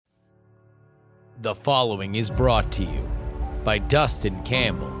The following is brought to you by Dustin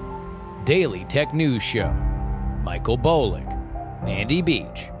Campbell, Daily Tech News Show, Michael Bolick, Andy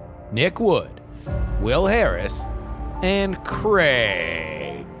Beach, Nick Wood, Will Harris, and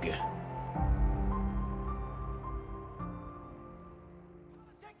Craig.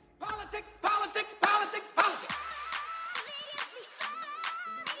 Politics, politics, politics, politics.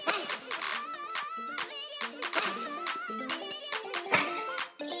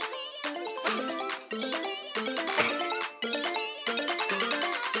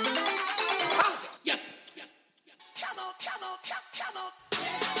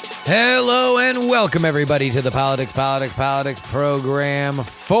 Hello and welcome everybody to the Politics program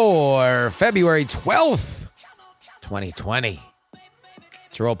for February 12th, 2020.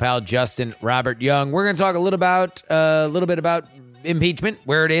 It's your old pal Justin Robert Young. We're going to talk a little bit about impeachment,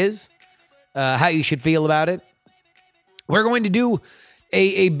 where it is, how you should feel about it. We're going to do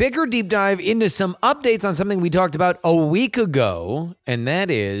a bigger deep dive into some updates on something we talked about a week ago, and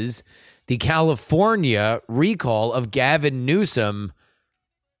that is the California recall of Gavin Newsom.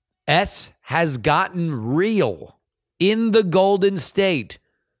 S has gotten real in the Golden State.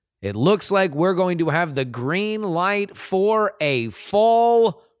 It looks like we're going to have the green light for a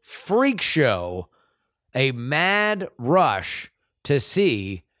fall freak show, a mad rush to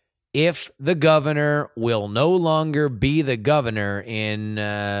see if the governor will no longer be the governor in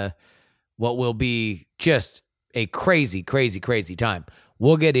what will be just a crazy time.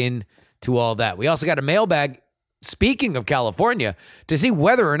 We'll get into all that. We also got a mailbag, speaking of California, to see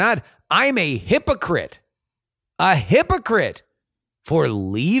whether or not I'm a hypocrite for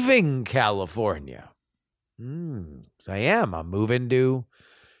leaving California. So I am. I'm moving to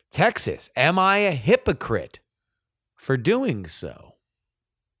Texas. Am I a hypocrite for doing so?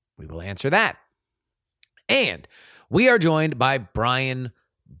 We will answer that. And we are joined by Brian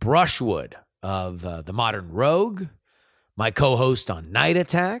Brushwood of The Modern Rogue, my co-host on Night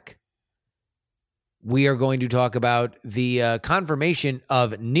Attack. We are going to talk about the confirmation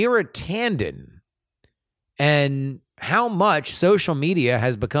of Neera Tanden and how much social media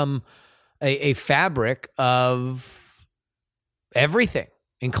has become a fabric of everything,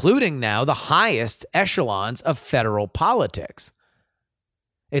 including now the highest echelons of federal politics.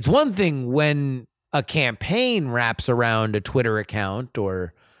 It's one thing when a campaign wraps around a Twitter account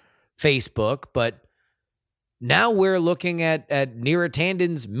or Facebook, but now we're looking at Neera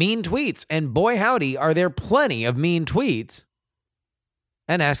Tanden's mean tweets, and boy howdy, are there plenty of mean tweets,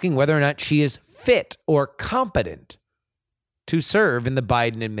 and asking whether or not she is fit or competent to serve in the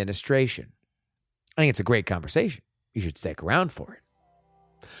Biden administration. I think it's a great conversation. You should stick around for it.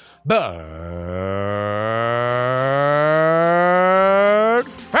 But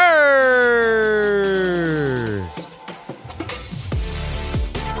first,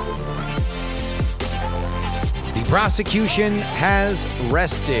 the prosecution has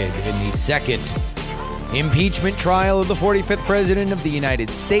rested in the second impeachment trial of the 45th president of the United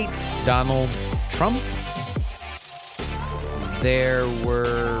States, Donald Trump. There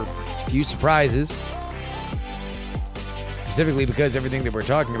were a few surprises, specifically because everything that we're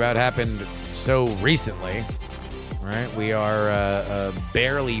talking about happened so recently, right? We are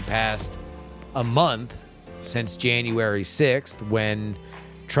barely past a month since January 6th when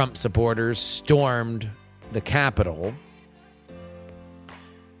Trump supporters stormed the Capitol.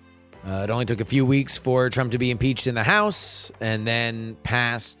 It only took a few weeks for Trump to be impeached in the House, and then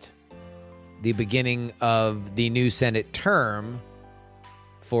past the beginning of the new Senate term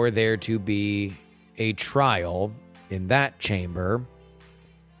for there to be a trial in that chamber.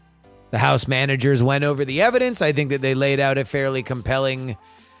 The House managers went over the evidence. I think that they laid out a fairly compelling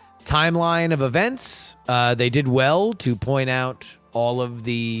timeline of events. They did well to point out all of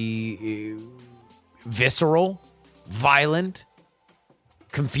the visceral, violent,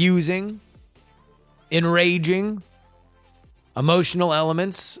 confusing, enraging, emotional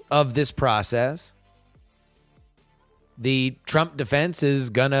elements of this process. The Trump defense is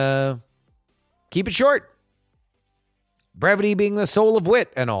gonna keep it short. Brevity being the soul of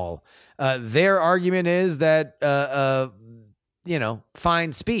wit and all. Their argument is that,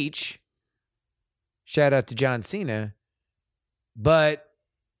 fine speech. Shout out to John Cena. But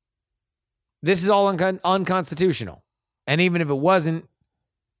this is all unconstitutional. And even if it wasn't,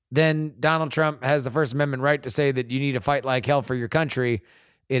 then Donald Trump has the First Amendment right to say that you need to fight like hell for your country.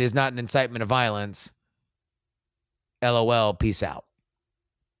 It is not an incitement of violence. LOL, peace out.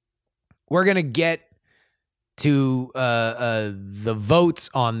 We're going to get to the votes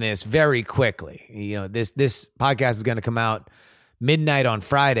on this very quickly. You know, this podcast is going to come out midnight on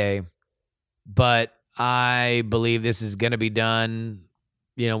Friday, but I believe this is going to be done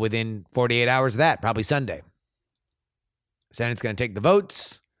within 48 hours of that, probably Sunday. Senate's going to take the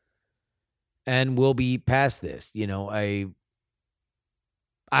votes and we'll be past this. I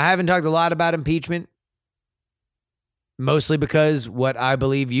haven't talked a lot about impeachment, mostly because what I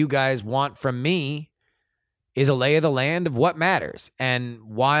believe you guys want from me is a lay of the land of what matters. And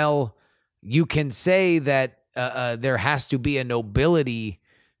while you can say that there has to be a nobility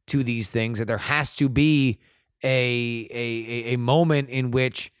to these things, that there has to be a moment in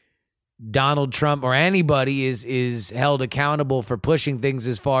which Donald Trump or anybody is held accountable for pushing things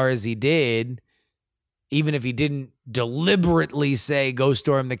as far as he did, even if he didn't deliberately say go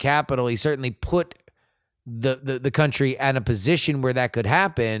storm the Capitol, he certainly put the country in a position where that could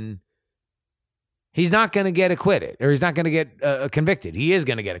happen. He's not going to get acquitted, or he's not going to get convicted. He is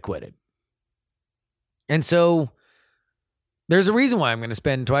going to get acquitted. And so there's a reason why I'm going to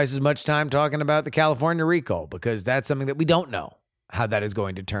spend twice as much time talking about the California recall, because that's something that we don't know how that is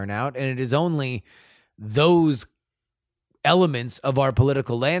going to turn out. And it is only those elements of our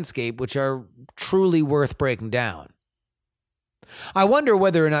political landscape which are truly worth breaking down. I wonder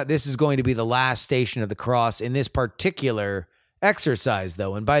whether or not this is going to be the last station of the cross in this particular exercise,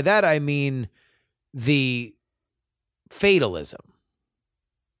 though. And by that, I mean the fatalism.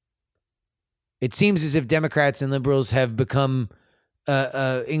 It seems as if Democrats and liberals have become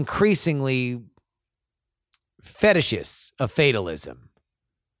increasingly fetishists of fatalism.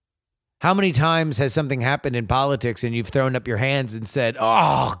 How many times has something happened in politics and you've thrown up your hands and said,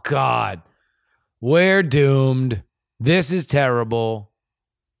 oh, God, we're doomed. This is terrible.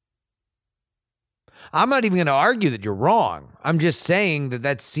 I'm not even going to argue that you're wrong. I'm just saying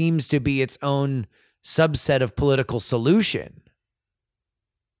that seems to be its own subset of political solution.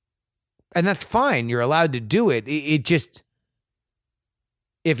 And that's fine. You're allowed to do it. It just,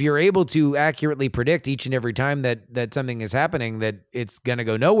 if you're able to accurately predict each and every time that something is happening, that it's going to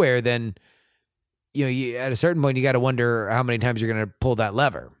go nowhere, then, at a certain point, you got to wonder how many times you're going to pull that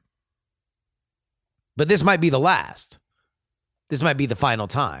lever. But this might be the last. This might be the final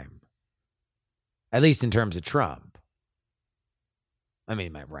time, at least in terms of Trump. I mean, he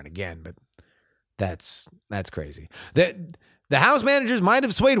might run again, but that's crazy. The House managers might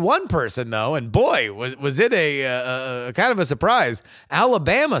have swayed one person, though, and boy, was it a kind of a surprise.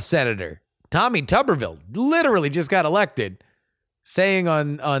 Alabama Senator Tommy Tuberville literally just got elected, saying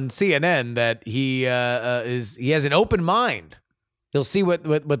on CNN that he has an open mind. He'll see what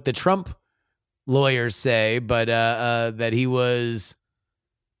the Trump lawyers say, but that he was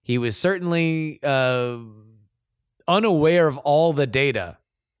certainly unaware of all the data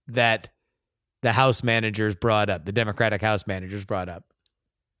that the House managers brought up, the Democratic House managers brought up,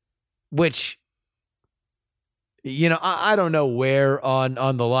 which, I don't know where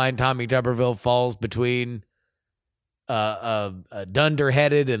on the line Tommy Tuberville falls between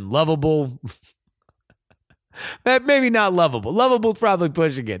dunderheaded and lovable. That maybe not lovable. Lovable's probably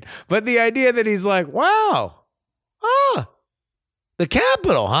pushing it. But the idea that he's like, wow, the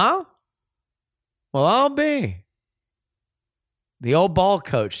Capitol, huh? Well, I'll be. The old ball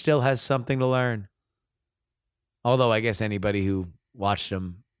coach still has something to learn. Although I guess anybody who watched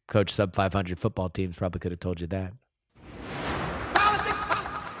him coach sub 500 football teams probably could have told you that.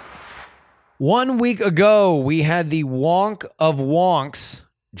 Politics. 1 week ago, we had the wonk of wonks,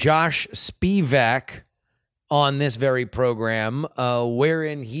 Josh Spivak, on this very program,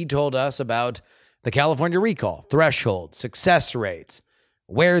 wherein he told us about the California recall, threshold, success rates,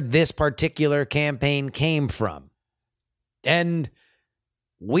 where this particular campaign came from. And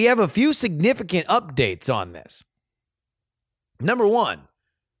we have a few significant updates on this. Number one,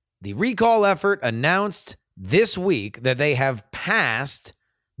 the recall effort announced this week that they have passed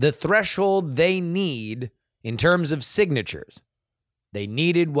the threshold they need in terms of signatures. They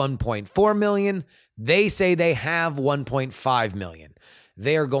needed 1.4 million. They say they have 1.5 million.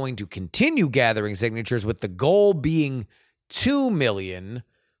 They are going to continue gathering signatures with the goal being 2 million,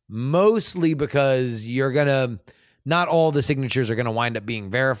 mostly because not all the signatures are going to wind up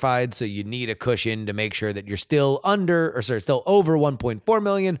being verified, so you need a cushion to make sure that you're still still over 1.4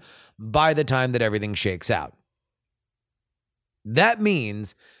 million by the time that everything shakes out. That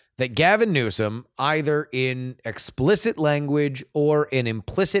means that Gavin Newsom, either in explicit language or in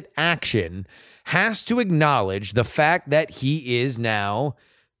implicit action, has to acknowledge the fact that he is now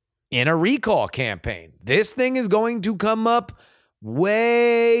in a recall campaign. This thing is going to come up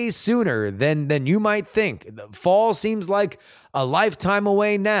way sooner than you might think. The fall seems like a lifetime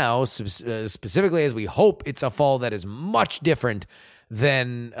away now, specifically as we hope it's a fall that is much different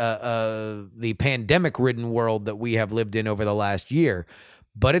than the pandemic-ridden world that we have lived in over the last year.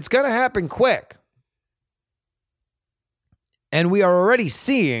 But it's going to happen quick. And we are already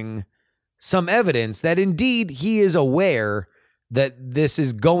seeing some evidence that indeed he is aware that this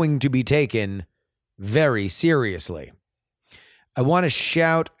is going to be taken very seriously. I want to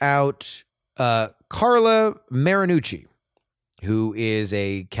shout out Carla Marinucci, who is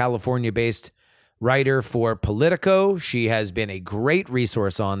a California-based writer for Politico. She has been a great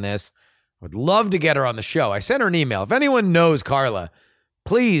resource on this. I would love to get her on the show. I sent her an email. If anyone knows Carla,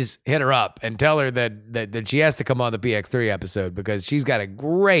 please hit her up and tell her that she has to come on the PX3 episode because she's got a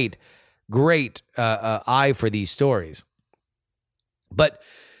great eye for these stories. But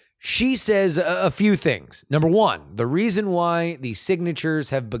she says a few things. Number one, the reason why the signatures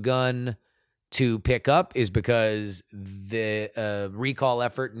have begun to pick up is because the recall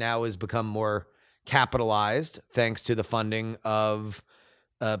effort now has become more capitalized thanks to the funding of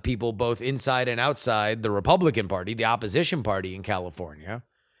people both inside and outside the Republican Party, the opposition party in California.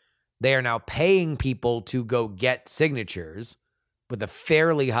 They are now paying people to go get signatures with a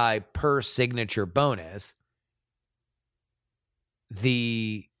fairly high per signature bonus.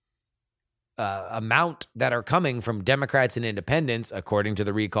 The amount that are coming from Democrats and independents, according to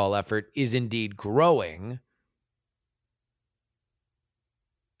the recall effort, is indeed growing.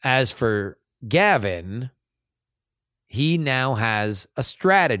 As for Gavin, he now has a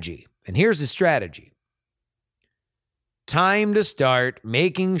strategy. And here's his strategy. Time to start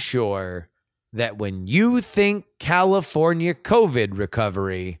making sure that when you think California COVID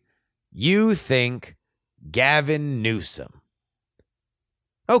recovery, you think Gavin Newsom.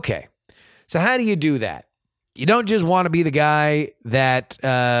 Okay, so how do you do that? You don't just want to be the guy that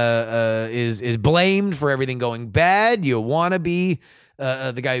is blamed for everything going bad. You want to be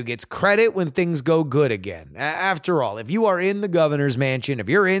the guy who gets credit when things go good again. After all, if you are in the governor's mansion, if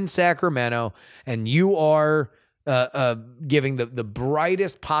you're in Sacramento, and you are giving the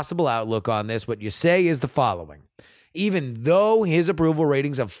brightest possible outlook on this, what you say is the following. Even though his approval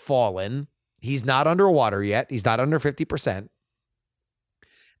ratings have fallen, he's not underwater yet. He's not under 50%.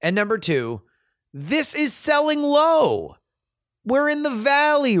 And number two, this is selling low. We're in the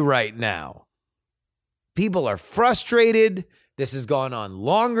valley right now. People are frustrated. This has gone on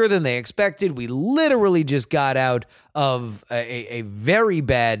longer than they expected. We literally just got out of a very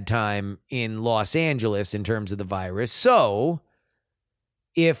bad time in Los Angeles in terms of the virus. So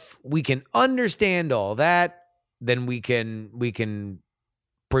if we can understand all that, then we can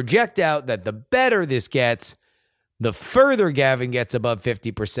project out that the better this gets, the further Gavin gets above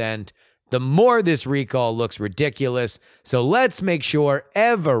 50%, the more this recall looks ridiculous. So let's make sure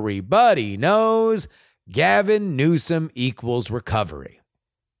everybody knows Gavin Newsom equals recovery.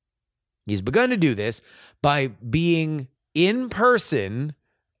 He's begun to do this by being in person,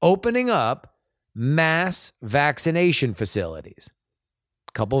 opening up mass vaccination facilities.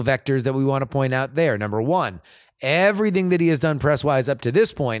 A couple of vectors that we want to point out there. Number one, everything that he has done press-wise up to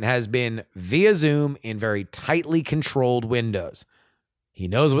this point has been via Zoom in very tightly controlled windows. He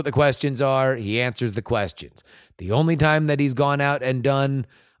knows what the questions are. He answers the questions. The only time that he's gone out and done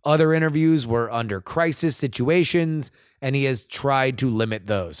other interviews were under crisis situations, and he has tried to limit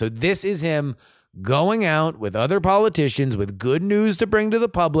those. So this is him going out with other politicians with good news to bring to the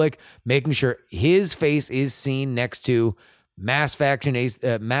public, making sure his face is seen next to mass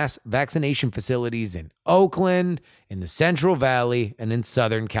vaccination facilities in Oakland, in the Central Valley, and in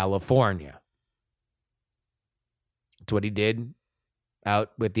Southern California. That's what he did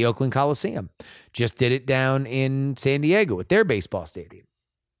out with the Oakland Coliseum. Just did it down in San Diego with their baseball stadium.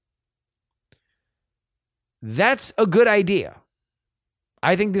 That's a good idea.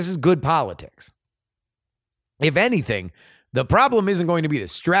 I think this is good politics. If anything, the problem isn't going to be the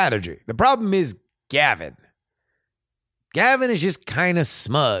strategy. The problem is Gavin. Gavin is just kind of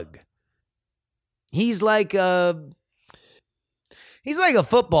smug. He's like a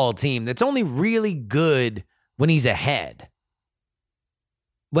football team that's only really good when he's ahead.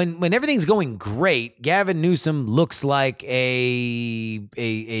 When everything's going great, Gavin Newsom looks like a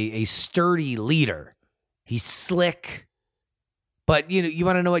sturdy leader. He's slick, but you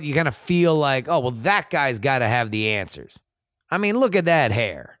want to know what? You kind of feel like, oh, well, that guy's got to have the answers. I mean, look at that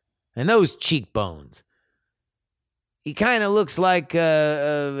hair and those cheekbones. He kind of looks like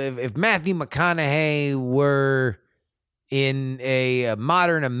if Matthew McConaughey were in a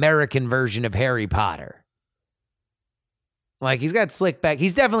modern American version of Harry Potter. Like, he's got slick back.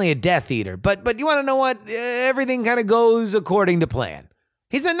 He's definitely a Death Eater, but you want to know what? Everything kind of goes according to plan.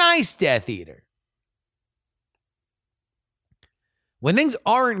 He's a nice Death Eater. When things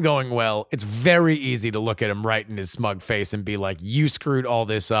aren't going well, it's very easy to look at him right in his smug face and be like, you screwed all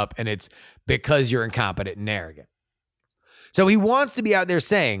this up, and it's because you're incompetent and arrogant. So he wants to be out there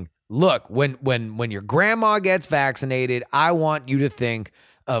saying, look, when your grandma gets vaccinated, I want you to think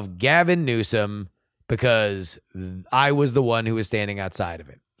of Gavin Newsom because I was the one who was standing outside of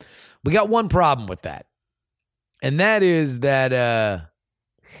it. We got one problem with that. And that is that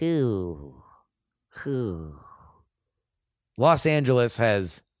Los Angeles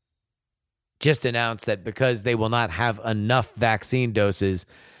has just announced that because they will not have enough vaccine doses,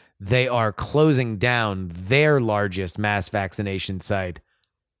 they are closing down their largest mass vaccination site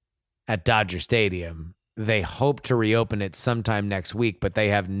at Dodger Stadium. They hope to reopen it sometime next week, but they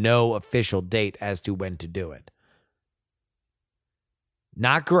have no official date as to when to do it.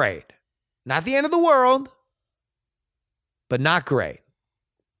 Not great. Not the end of the world, but not great.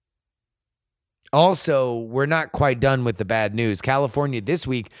 Also, we're not quite done with the bad news. California this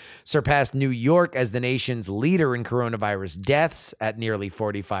week surpassed New York as the nation's leader in coronavirus deaths at nearly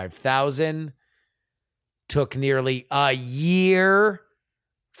 45,000. Took nearly a year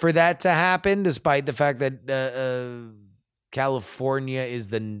for that to happen, despite the fact that California is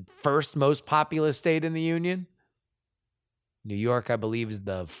the first most populous state in the union. New York, I believe, is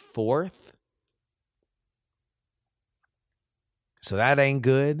the fourth. So that ain't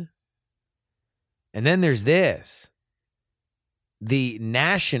good. And then there's this. The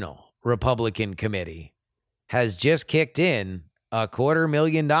National Republican Committee has just kicked in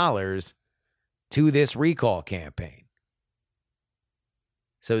 $250,000 to this recall campaign.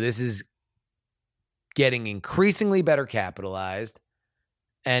 So this is getting increasingly better capitalized.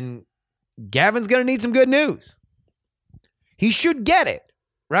 And Gavin's going to need some good news. He should get it,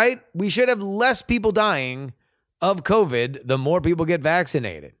 right? We should have less people dying of COVID the more people get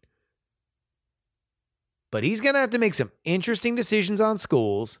vaccinated. But he's going to have to make some interesting decisions on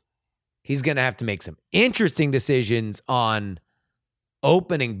schools. He's going to have to make some interesting decisions on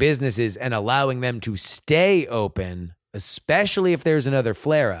opening businesses and allowing them to stay open, especially if there's another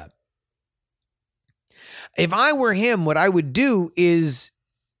flare-up. If I were him, what I would do is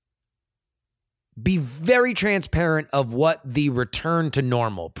be very transparent of what the return to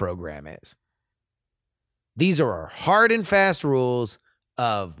normal program is. These are our hard and fast rules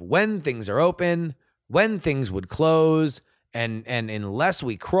of when things are open, when things would close, and unless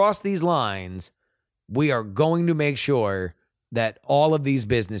we cross these lines, we are going to make sure that all of these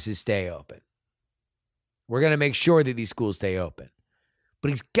businesses stay open. We're going to make sure that these schools stay open.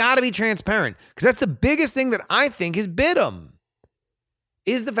 But he's got to be transparent, because that's the biggest thing that I think has bit him,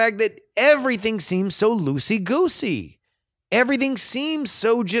 is the fact that everything seems so loosey-goosey. Everything seems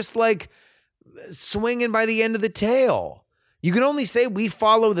so just like swinging by the end of the tail. You can only say we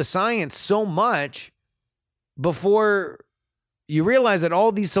follow the science so much before you realize that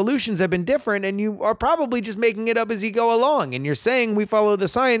all these solutions have been different, and you are probably just making it up as you go along. And you're saying we follow the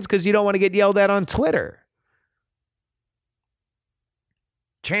science because you don't want to get yelled at on Twitter.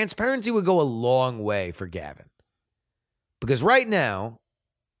 Transparency would go a long way for Gavin. Because right now,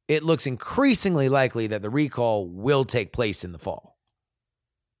 it looks increasingly likely that the recall will take place in the fall.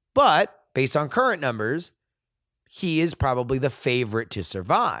 But based on current numbers, he is probably the favorite to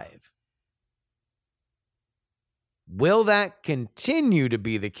survive. Will that continue to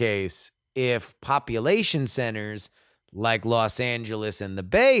be the case if population centers like Los Angeles and the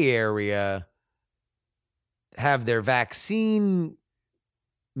Bay Area have their vaccine,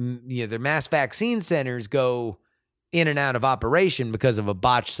 their mass vaccine centers go in and out of operation because of a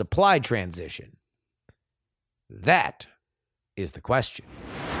botched supply transition? That is the question.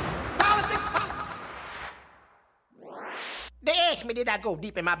 They ask me, did I go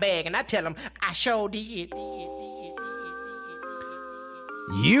deep in my bag? And I tell them, I sure did.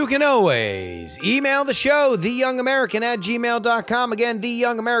 You can always email the show, theyoungamerican@gmail.com. Again,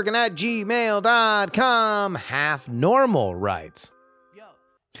 theyoungamerican@gmail.com. Half Normal writes,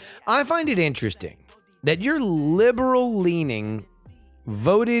 I find it interesting that your liberal-leaning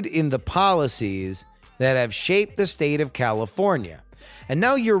voted in the policies that have shaped the state of California, and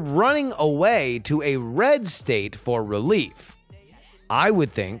now you're running away to a red state for relief. I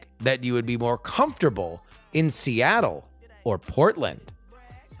would think that you would be more comfortable in Seattle or Portland.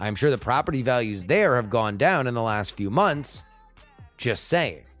 I'm sure the property values there have gone down in the last few months. Just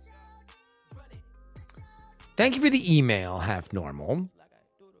saying. Thank you for the email, Half Normal.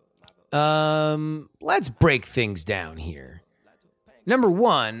 Let's break things down here. Number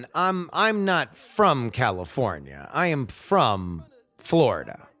one, I'm not from California. I am from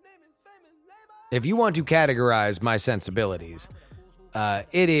Florida. If you want to categorize my sensibilities,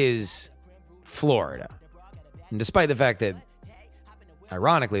 it is Florida. And despite the fact that,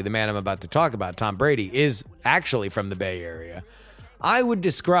 ironically, the man I'm about to talk about, Tom Brady, is actually from the Bay Area, I would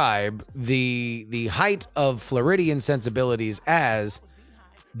describe the height of Floridian sensibilities as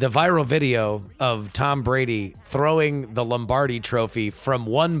the viral video of Tom Brady throwing the Lombardi trophy from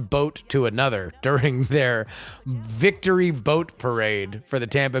one boat to another during their victory boat parade for the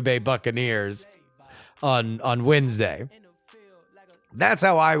Tampa Bay Buccaneers on Wednesday. That's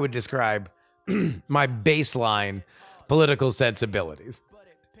how I would describe my baseline political sensibilities.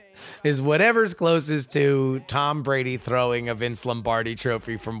 Is whatever's closest to Tom Brady throwing a Vince Lombardi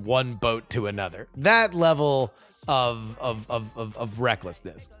trophy from one boat to another. That level of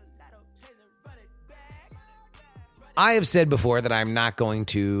recklessness. I have said before that I'm not going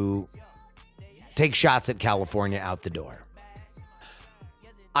to take shots at California out the door.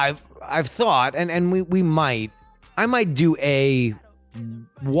 I've thought, and I might do a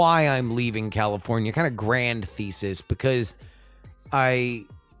why I'm leaving California kind of grand thesis, because I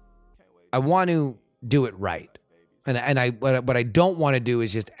want to do it right. And what I don't want to do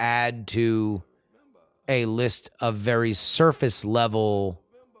is just add to a list of very surface level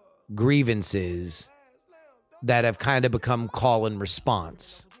grievances that have kind of become call and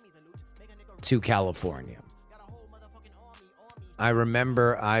response to California. I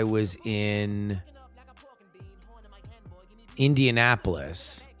remember I was in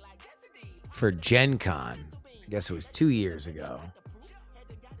Indianapolis for Gen Con. I guess it was 2 years ago.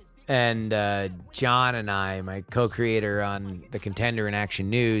 And John and I, my co-creator on The Contender and Action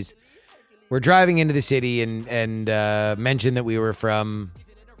News, were driving into the city and mentioned that we were from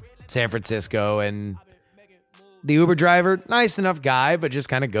San Francisco. And the Uber driver, nice enough guy, but just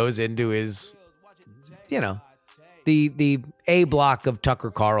kind of goes into his, the A block of Tucker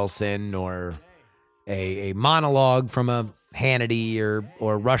Carlson, or a monologue from a Hannity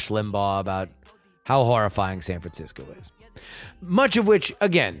or Rush Limbaugh about how horrifying San Francisco is. Much of which,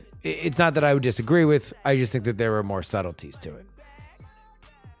 again, it's not that I would disagree with. I just think that there are more subtleties to it.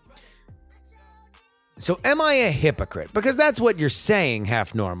 So am I a hypocrite? Because that's what you're saying,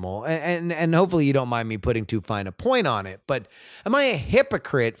 Half Normal. And hopefully you don't mind me putting too fine a point on it. But am I a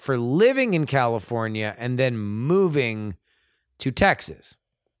hypocrite for living in California and then moving to Texas?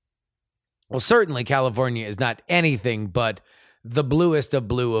 Well, certainly California is not anything but the bluest of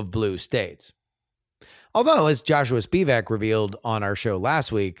blue states. Although, as Joshua Spivak revealed on our show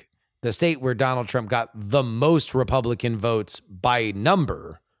last week, the state where Donald Trump got the most Republican votes by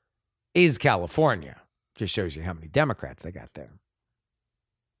number is California. Just shows you how many Democrats they got there.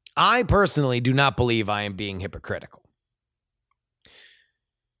 I personally do not believe I am being hypocritical.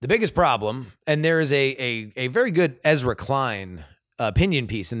 The biggest problem, and there is a very good Ezra Klein opinion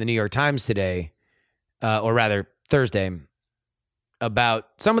piece in the New York Times today, or rather Thursday, about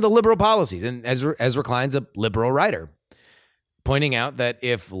some of the liberal policies. And Ezra Klein's a liberal writer, pointing out that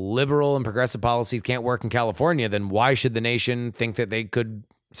if liberal and progressive policies can't work in California, then why should the nation think that they could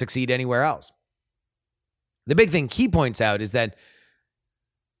succeed anywhere else? The big thing he points out is that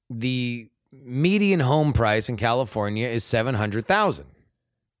the median home price in California is $700,000.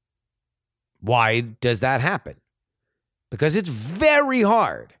 Why does that happen? Because it's very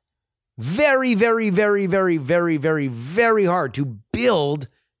hard, very, very, very, very, very, very, very hard to build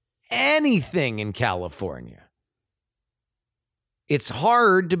anything in California. It's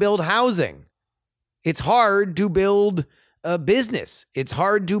hard to build housing. It's hard to build a business. It's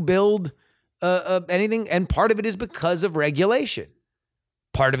hard to build anything. And part of it is because of regulation.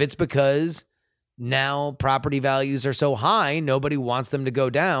 Part of it's because now property values are so high, nobody wants them to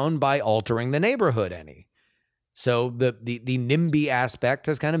go down by altering the neighborhood any. So the NIMBY aspect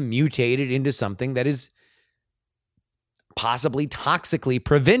has kind of mutated into something that is possibly toxically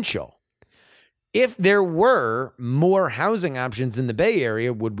provincial. If there were more housing options in the Bay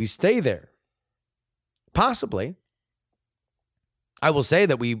Area, would we stay there? Possibly. I will say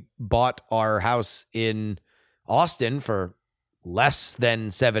that we bought our house in Austin for less than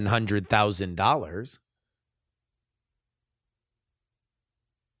 $700,000.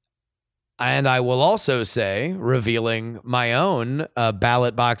 And I will also say, revealing my own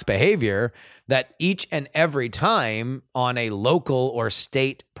ballot box behavior, that each and every time on a local or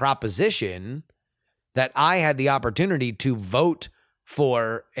state proposition that I had the opportunity to vote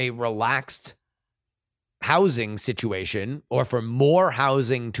for a relaxed housing situation or for more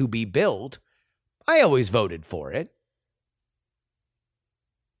housing to be built, I always voted for it.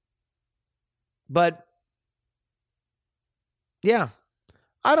 But yeah,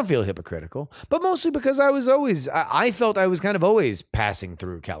 I don't feel hypocritical, but mostly because I felt I was kind of always passing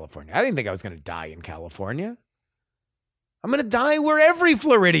through California. I didn't think I was going to die in California. I'm going to die where every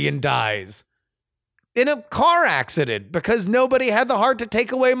Floridian dies, in a car accident, because nobody had the heart to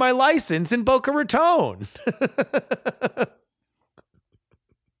take away my license in Boca Raton.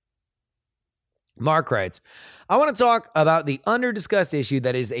 Mark writes, I want to talk about the under-discussed issue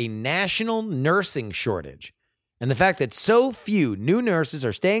that is a national nursing shortage and the fact that so few new nurses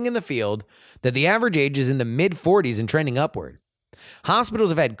are staying in the field that the average age is in the mid-40s and trending upward. Hospitals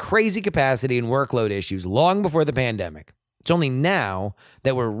have had crazy capacity and workload issues long before the pandemic. It's only now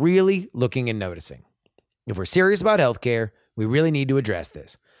that we're really looking and noticing. If we're serious about healthcare, we really need to address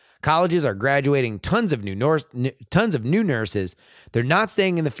this. Colleges are graduating tons of new nurses. They're not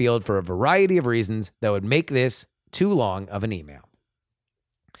staying in the field for a variety of reasons that would make this too long of an email.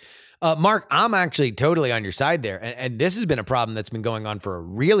 Mark, I'm actually totally on your side there. And this has been a problem that's been going on for a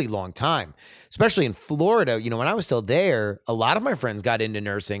really long time, especially in Florida. You know, when I was still there, a lot of my friends got into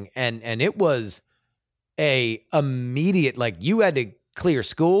nursing and it was a immediate, like you had to clear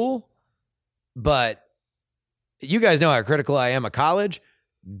school, but you guys know how critical I am of college.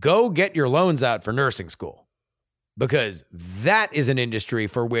 Go get your loans out for nursing school because that is an industry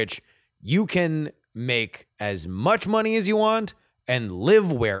for which you can make as much money as you want and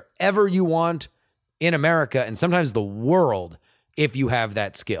live wherever you want in America and sometimes the world if you have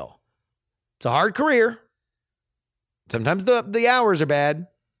that skill. It's a hard career. Sometimes the hours are bad.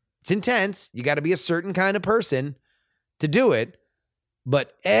 It's intense. You got to be a certain kind of person to do it.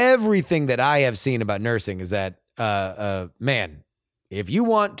 But everything that I have seen about nursing is that, man, if you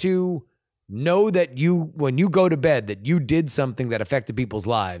want to know that when you go to bed, that you did something that affected people's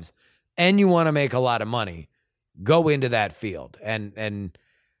lives and you want to make a lot of money, go into that field. And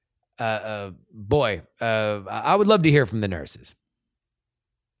boy, I would love to hear from the nurses.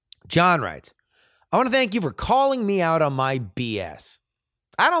 John writes, I want to thank you for calling me out on my BS.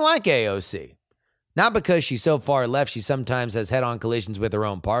 I don't like AOC. Not because she's so far left, she sometimes has head-on collisions with her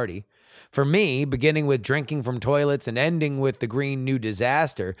own party. For me, beginning with drinking from toilets and ending with the Green New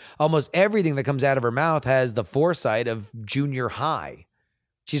Disaster, almost everything that comes out of her mouth has the foresight of junior high.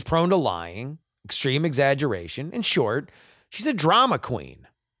 She's prone to lying, extreme exaggeration. In short, she's a drama queen.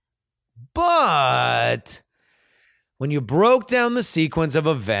 But when you broke down the sequence of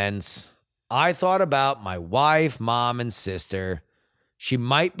events, I thought about my wife, mom, and sister. She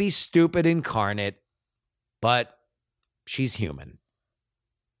might be stupid incarnate, but she's human.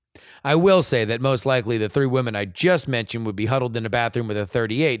 I will say that most likely the three women I just mentioned would be huddled in a bathroom with a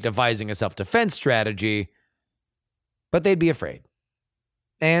 .38 devising a self-defense strategy, but they'd be afraid.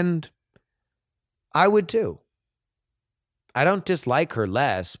 And I would too. I don't dislike her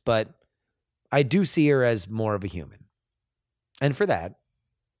less, but I do see her as more of a human. And for that,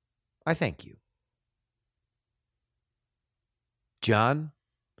 I thank you. John,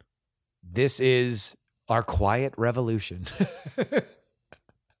 this is our quiet revolution.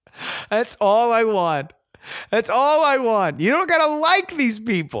 That's all I want. That's all I want. You don't got to like these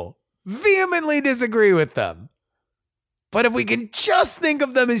people. Vehemently disagree with them. But if we can just think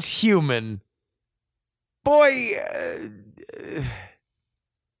of them as human, boy,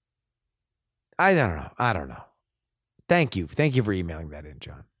 I don't know. Thank you. Thank you for emailing that in,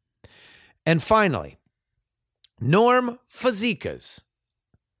 John. And finally, Norm Fazekas.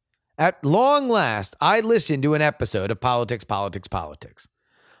 At long last, I listened to an episode of Politics.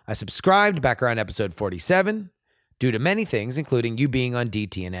 I subscribed back around episode 47 due to many things, including you being on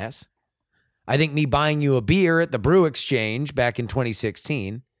DTNS. I think me buying you a beer at the Brew Exchange back in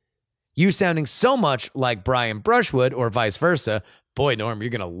 2016. You sounding so much like Brian Brushwood or vice versa. Boy, Norm,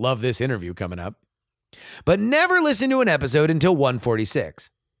 you're going to love this interview coming up. But never listened to an episode until 146.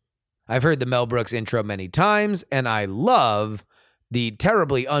 I've heard the Mel Brooks intro many times, and I love the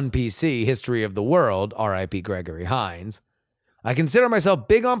terribly un-PC history of the world, R.I.P. Gregory Hines. I consider myself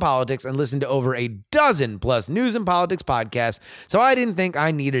big on politics and listen to over a dozen plus news and politics podcasts, so I didn't think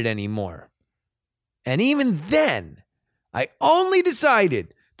I needed any more. And even then, I only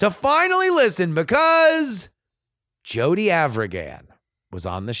decided to finally listen because Jody Avragan was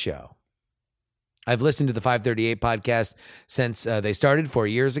on the show. I've listened to the 538 podcast since they started 4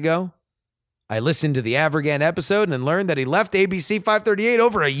 years ago. I listened to the Avragan episode and learned that he left ABC 538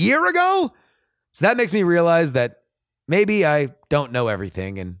 over a year ago. So that makes me realize that maybe I don't know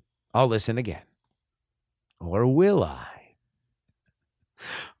everything and I'll listen again. Or will I?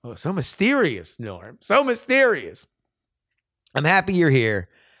 Oh, so mysterious, Norm. So mysterious. I'm happy you're here.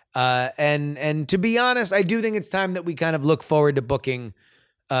 And to be honest, I do think it's time that we kind of look forward to booking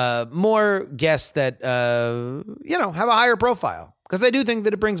more guests that, have a higher profile. Because I do think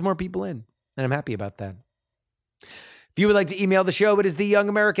that it brings more people in. And I'm happy about that. If you would like to email the show, it is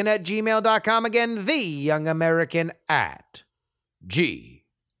theyoungamerican@gmail.com. Again,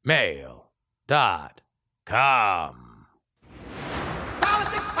 theyoungamerican@gmail.com.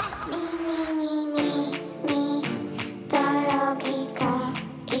 Politics.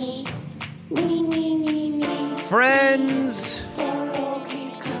 friends,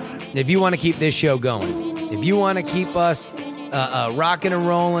 if you want to keep this show going, if you want to keep us rocking and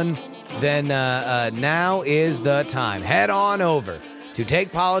rolling, then now is the time. Head on over to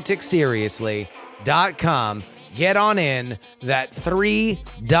TakePoliticsSeriously.com. Get on in that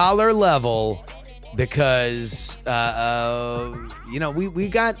 $3 level because we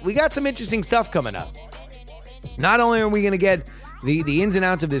got some interesting stuff coming up. Not only are we going to get the ins and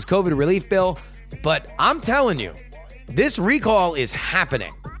outs of this COVID relief bill, but I'm telling you, this recall is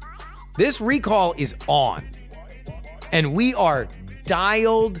happening. This recall is on. And we are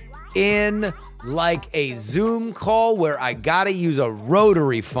dialed in like a Zoom call where I gotta use a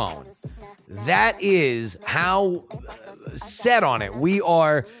rotary phone. That is how set on it we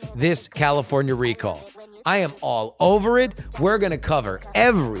are this California recall. I am all over it. We're going to cover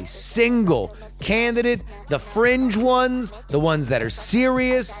every single candidate, the fringe ones, the ones that are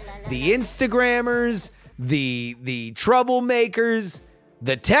serious, the Instagrammers, the troublemakers,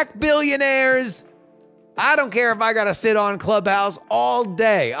 the tech billionaires. I don't care if I got to sit on Clubhouse all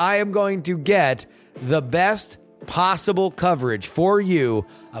day. I am going to get the best possible coverage for you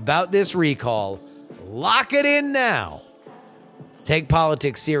about this recall. Lock it in now.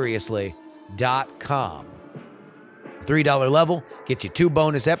 TakePoliticsSeriously.com. $3 level gets you 2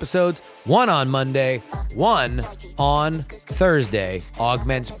 bonus episodes, one on Monday, one on Thursday.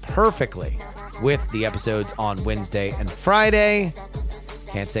 Augments perfectly with the episodes on Wednesday and Friday.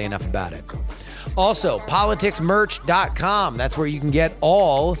 Can't say enough about it. Also, politicsmerch.com. That's where you can get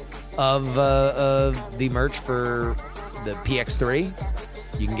all of the merch for the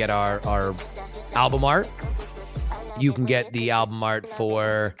PX3. You can get our album art. You can get the album art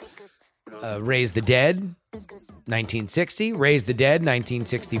for Raise the Dead, 1960, Raise the Dead,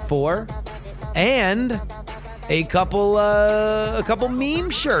 1964, and a couple meme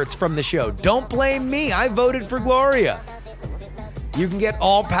shirts from the show. Don't blame me. I voted for Gloria. You can get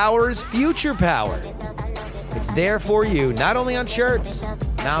All Power's Future Power. It's there for you, not only on shirts,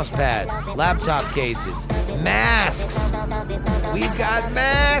 mouse pads, laptop cases, masks. We've got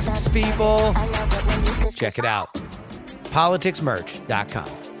masks, people. Check it out.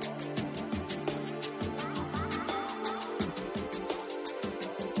 politicsmerch.com.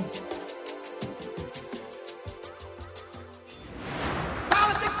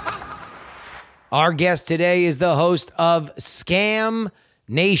 Our guest today is the host of Scam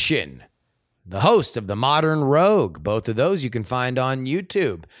Nation, the host of The Modern Rogue. Both of those you can find on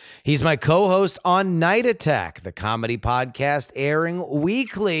YouTube. He's my co-host on Night Attack, the comedy podcast airing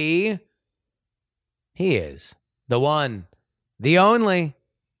weekly. He is the one, the only,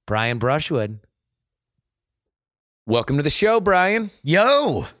 Brian Brushwood. Welcome to the show, Brian.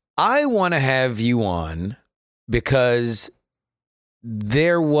 Yo! I want to have you on because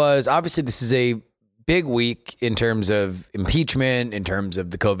there was, obviously this is a big week in terms of impeachment, in terms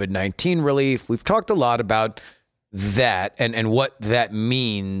of the COVID-19 relief. We've talked a lot about that and what that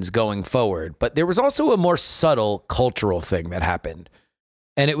means going forward. But there was also a more subtle cultural thing that happened.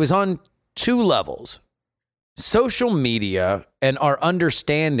 And it was on 2 levels. Social media and our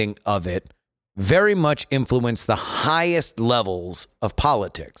understanding of it very much influenced the highest levels of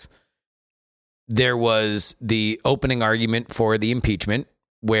politics. There was the opening argument for the impeachment,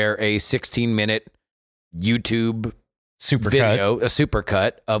 where a 16-minute YouTube video, a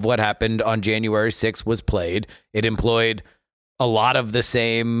supercut of what happened on January 6th was played. It employed a lot of the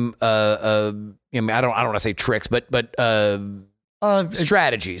same, I don't want to say tricks, but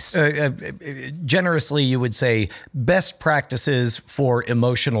strategies. Generously, you would say best practices for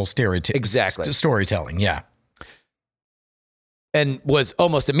emotional stereotypes. Exactly. Storytelling, yeah. And was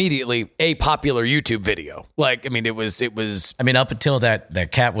almost immediately a popular YouTube video. Like, I mean, it was. I mean, up until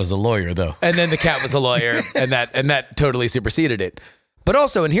that cat was a lawyer, though. And then the cat was a lawyer, and that totally superseded it. But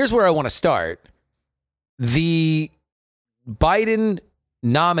also, and here's where I want to start: the Biden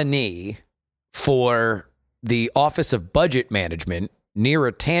nominee for the Office of Budget Management,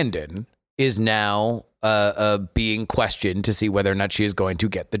 Neera Tanden, is now being questioned to see whether or not she is going to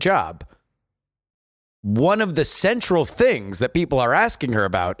get the job. One of the central things that people are asking her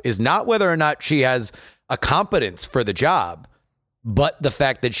about is not whether or not she has a competence for the job, but the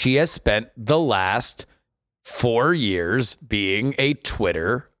fact that she has spent the last 4 years being a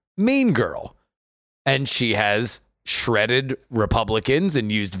Twitter mean girl. And she has shredded Republicans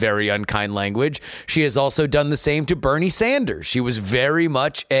and used very unkind language. She has also done the same to Bernie Sanders. She was very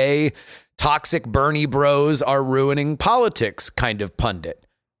much a toxic Bernie bros are ruining politics kind of pundit.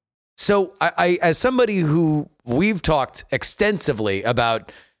 So I, as somebody who we've talked extensively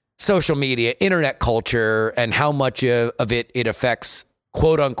about social media, internet culture, and how much of it affects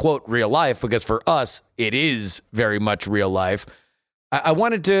quote unquote real life, because for us, it is very much real life. I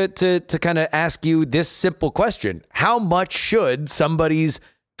wanted to kind of ask you this simple question. How much should somebody's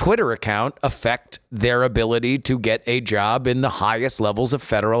Twitter account affect their ability to get a job in the highest levels of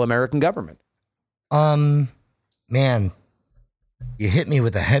federal American government? Man, you hit me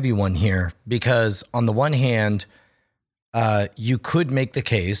with a heavy one here, because on the one hand, you could make the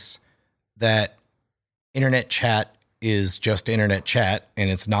case that internet chat is just internet chat and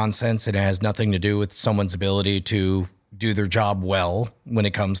it's nonsense and it has nothing to do with someone's ability to do their job well when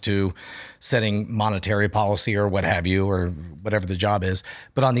it comes to setting monetary policy or what have you, or whatever the job is.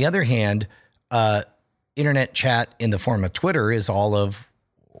 But on the other hand, internet chat in the form of Twitter is all of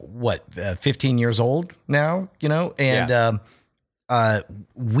 15 years old now, and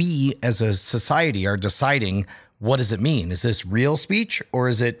we as a society are deciding, what does it mean? Is this real speech or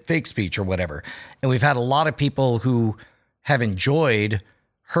is it fake speech or whatever? And we've had a lot of people who have enjoyed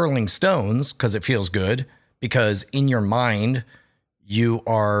hurling stones because it feels good, because in your mind, you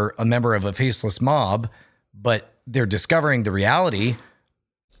are a member of a faceless mob, but they're discovering the reality,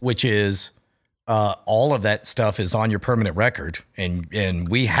 which is all of that stuff is on your permanent record. And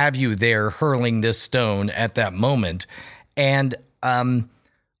we have you there hurling this stone at that moment. And I'm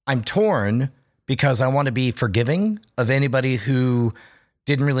torn, because I want to be forgiving of anybody who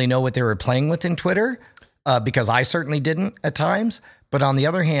didn't really know what they were playing with in Twitter, because I certainly didn't at times. But on the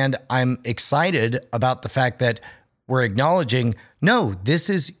other hand, I'm excited about the fact that we're acknowledging, no, this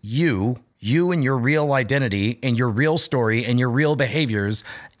is you and your real identity and your real story and your real behaviors.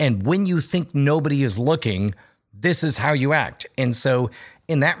 And when you think nobody is looking, this is how you act. And so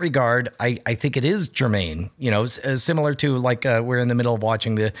in that regard, I think it is germane, similar to like we're in the middle of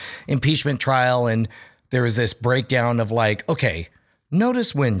watching the impeachment trial, and there was this breakdown of like, okay,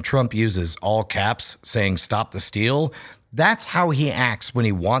 notice when Trump uses all caps saying stop the steal, that's how he acts when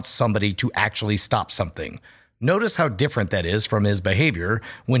he wants somebody to actually stop something. Notice how different that is from his behavior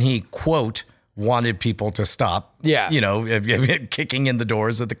when he, quote, wanted people to stop, kicking in the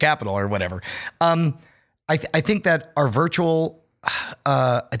doors at the Capitol or whatever. I think that our virtual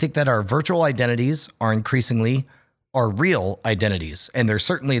identities are increasingly our real identities. And they're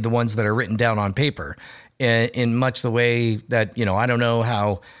certainly the ones that are written down on paper in much the way that, I don't know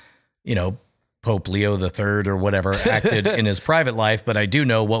how, Pope Leo III or whatever acted in his private life, but I do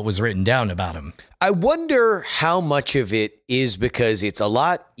know what was written down about him. I wonder how much of it is because it's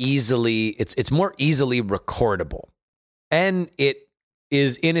it's more easily recordable, and it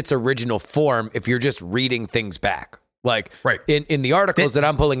is in its original form if you're just reading things back. Like right. in the articles that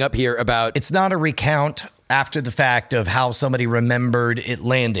I'm pulling up here about, it's not a recount after the fact of how somebody remembered it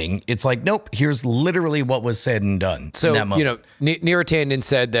landing. It's like, nope, here's literally what was said and done. So, in that moment. Neera Tanden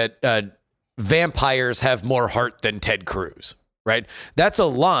said that vampires have more heart than Ted Cruz, right? That's a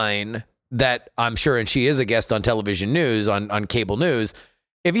line that I'm sure, and she is a guest on television news, on cable news.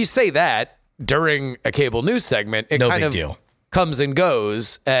 If you say that during a cable news segment, it kind of deal. Comes and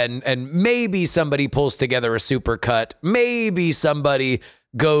goes, and maybe somebody pulls together a supercut. Maybe somebody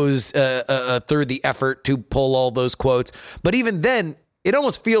goes through the effort to pull all those quotes. But even then, it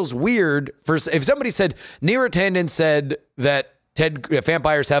almost feels weird if somebody said, Neera Tanden said that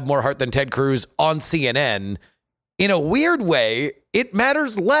vampires have more heart than Ted Cruz on CNN. In a weird way, it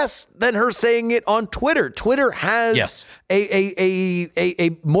matters less than her saying it on Twitter. Twitter has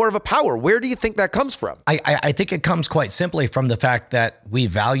a more of a power. Where do you think that comes from? I think it comes quite simply from the fact that we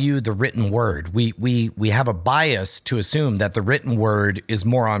value the written word. We have a bias to assume that the written word is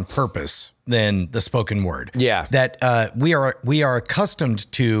more on purpose than the spoken word. Yeah. That we are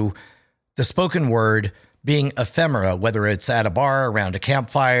accustomed to the spoken word being ephemera, whether it's at a bar, around a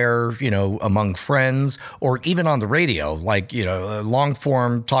campfire, among friends, or even on the radio, like, long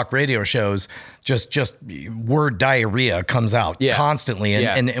form talk radio shows, just word diarrhea comes out constantly.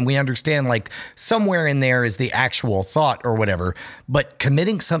 And we understand like somewhere in there is the actual thought or whatever, but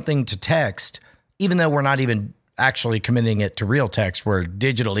committing something to text, even though we're not even actually committing it to real text, we're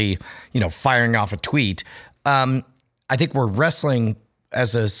digitally, firing off a tweet. I think we're wrestling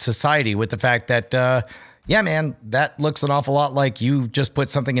as a society with the fact that, yeah, man, that looks an awful lot like you just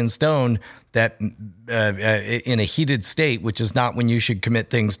put something in stone that in a heated state, which is not when you should commit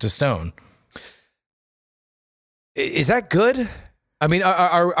things to stone. Is that good? I mean,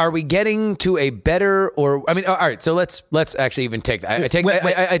 are we getting to a better, or I mean, all right. So let's actually even take that. I take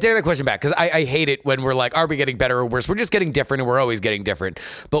that question back, because I hate it when we're like, are we getting better or worse? We're just getting different, and we're always getting different.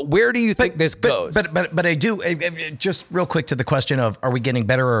 But where do you think this goes? But I do just real quick to the question of, are we getting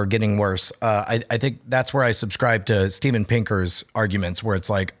better or getting worse? I think that's where I subscribe to Steven Pinker's arguments, where it's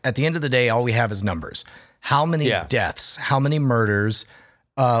like, at the end of the day, all we have is numbers. How many deaths? How many murders?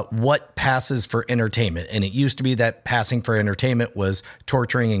 what passes for entertainment. And it used to be that passing for entertainment was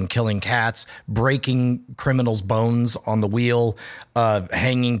torturing and killing cats, breaking criminals' bones on the wheel,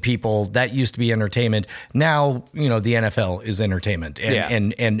 hanging people. That used to be entertainment. Now, the NFL is entertainment.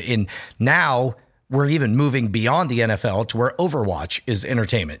 And now we're even moving beyond the NFL to where Overwatch is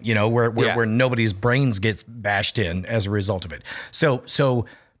entertainment, where nobody's brains gets bashed in as a result of it. So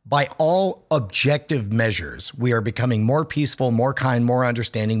by all objective measures, we are becoming more peaceful, more kind, more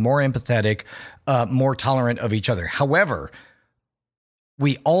understanding, more empathetic, more tolerant of each other. However,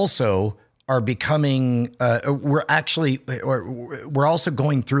 we also are becoming, we're also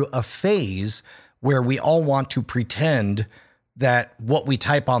going through a phase where we all want to pretend that what we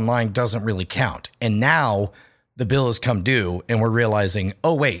type online doesn't really count. And now the bill has come due and we're realizing,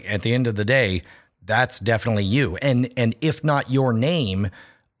 oh, wait, at the end of the day, that's definitely you. And if not your name,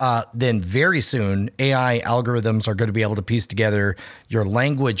 then very soon AI algorithms are going to be able to piece together your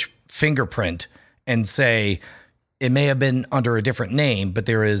language fingerprint and say it may have been under a different name, but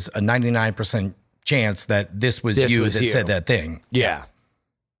there is a 99% chance that this was you that said that thing. Yeah.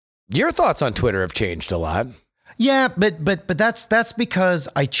 Your thoughts on Twitter have changed a lot. Yeah, but that's because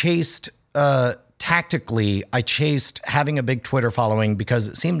I chased tactically. I chased having a big Twitter following because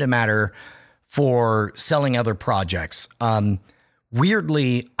it seemed to matter for selling other projects.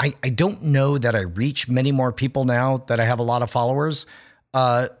 Weirdly, I don't know that I reach many more people now that I have a lot of followers.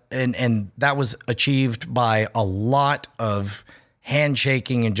 And that was achieved by a lot of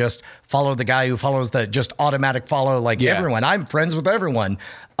handshaking and just follow the guy who follows the just automatic follow everyone. I'm friends with everyone.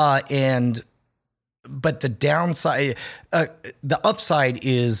 But the downside, the upside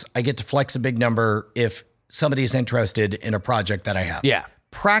is I get to flex a big number if somebody's interested in a project that I have. Yeah.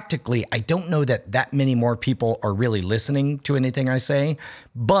 Practically, I don't know that many more people are really listening to anything I say,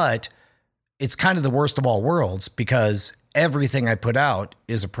 but it's kind of the worst of all worlds because everything I put out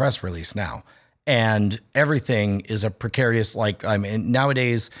is a press release now, and everything is a precarious,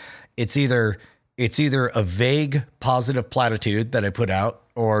 nowadays it's either a vague positive platitude that I put out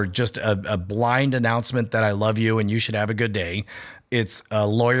or just a blind announcement that I love you and you should have a good day. It's a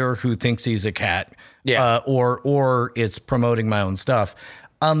lawyer who thinks he's a cat. Yeah. Or it's promoting my own stuff.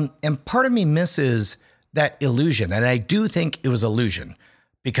 And part of me misses that illusion. And I do think it was illusion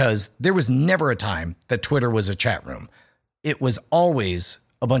because there was never a time that Twitter was a chat room. It was always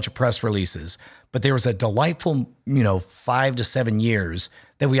a bunch of press releases, but there was a delightful, 5 to 7 years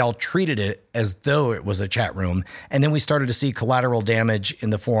that we all treated it as though it was a chat room. And then we started to see collateral damage in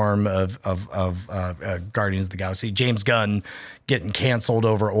the form of Guardians of the Galaxy, James Gunn getting canceled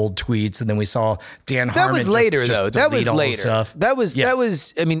over old tweets. And then we saw Dan Harmon. That was later, though. That was later. Stuff. That was,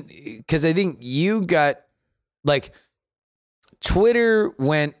 because I think you got, Twitter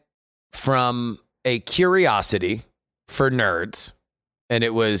went from a curiosity for nerds. And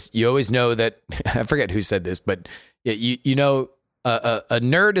it was, you always know that, I forget who said this, but a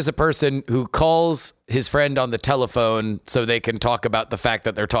nerd is a person who calls his friend on the telephone so they can talk about the fact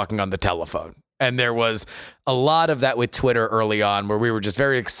that they're talking on the telephone. And there was a lot of that with Twitter early on where we were just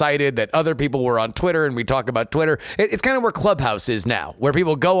very excited that other people were on Twitter and we talk about Twitter. It's kind of where Clubhouse is now, where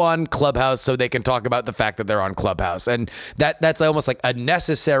people go on Clubhouse so they can talk about the fact that they're on Clubhouse. And that's almost like a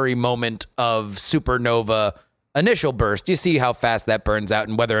necessary moment of supernova initial burst. You see how fast that burns out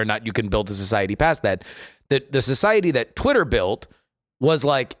and whether or not you can build a society past that. The society that Twitter built was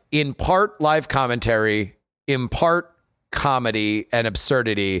in part live commentary, in part comedy and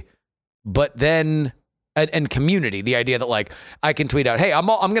absurdity, but then and community. The idea that I can tweet out, "Hey, I'm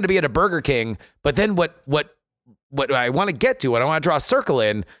going to be at a Burger King," but then what I want to get to, what I want to draw a circle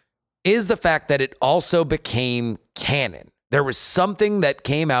in, is the fact that it also became canon. There was something that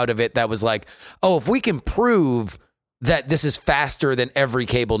came out of it that was if we can prove that this is faster than every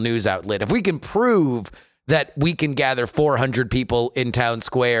cable news outlet, if we can prove that we can gather 400 people in town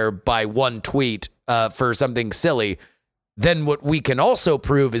square by one tweet for something silly, then what we can also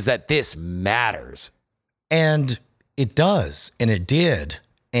prove is that this matters. And it does. And it did.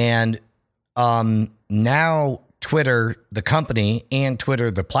 And now Twitter, the company, and Twitter,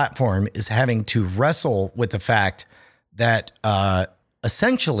 the platform, is having to wrestle with the fact that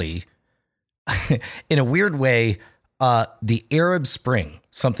essentially, in a weird way, the Arab Spring,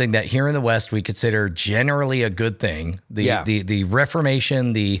 something that here in the West we consider generally a good thing, the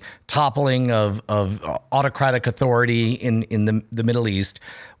Reformation, the toppling of autocratic authority in the Middle East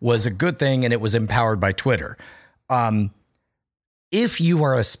was a good thing, and it was empowered by Twitter. If you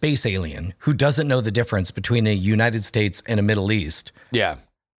are a space alien who doesn't know the difference between a United States and a Middle East, the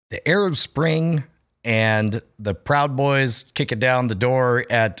Arab Spring and the Proud Boys kicking down the door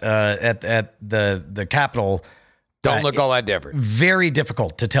at the Capitol Don't look all that different. Very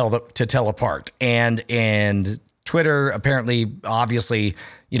difficult to tell apart. And Twitter apparently, obviously,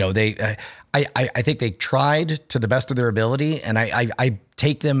 they. I think they tried to the best of their ability, and I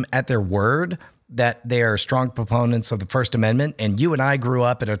take them at their word that they are strong proponents of the First Amendment. And you and I grew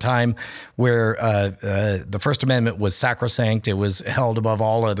up at a time where the First Amendment was sacrosanct. It was held above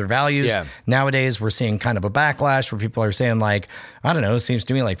all other values. Yeah. Nowadays, we're seeing kind of a backlash where people are saying, like, I don't know, it seems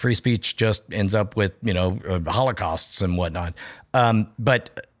to me like free speech just ends up with, holocausts and whatnot.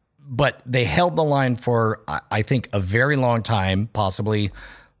 But they held the line for, I think, a very long time, possibly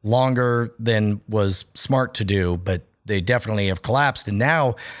longer than was smart to do, but they definitely have collapsed. And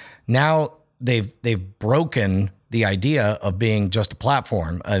now they've broken the idea of being just a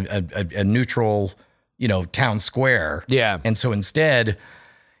platform, a neutral, town square. Yeah. And so instead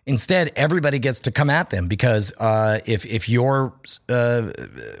everybody gets to come at them because if your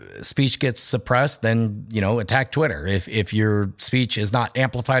speech gets suppressed, then attack Twitter. If your speech is not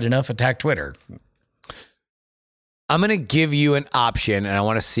amplified enough, attack Twitter. I'm going to give you an option, and I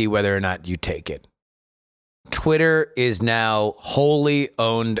want to see whether or not you take it. Twitter is now wholly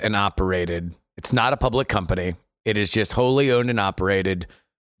owned and operated. It's not a public company. It is just wholly owned and operated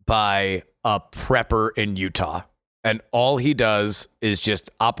by a prepper in Utah. And all he does is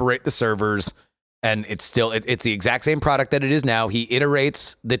just operate the servers. And it's the exact same product that it is now. He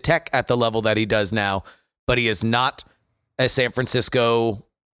iterates the tech at the level that he does now, but he is not a San Francisco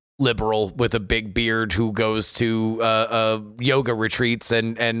liberal with a big beard who goes to yoga retreats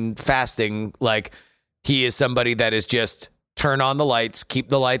and fasting. Like, he is somebody that is just turn on the lights, keep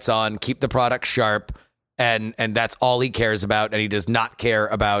the lights on, keep the product sharp, and that's all he cares about. And he does not care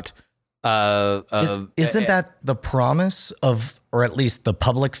about. Isn't that the promise of, or at least the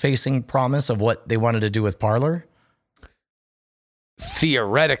public-facing promise of what they wanted to do with Parler?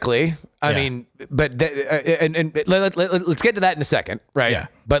 Theoretically, I mean, but let's get to that in a second, right? Yeah.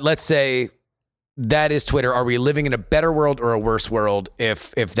 But let's say that is Twitter. Are we living in a better world or a worse world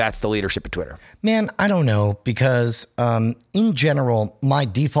if that's the leadership of Twitter? Man, I don't know, because in general, my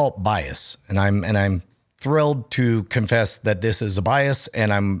default bias, and I'm thrilled to confess that this is a bias,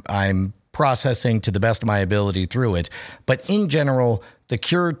 and I'm processing to the best of my ability through it. But in general, the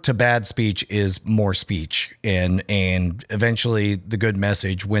cure to bad speech is more speech, and eventually the good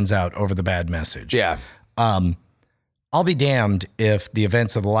message wins out over the bad message. Yeah. I'll be damned if the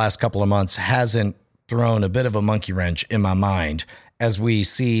events of the last couple of months hasn't thrown a bit of a monkey wrench in my mind as we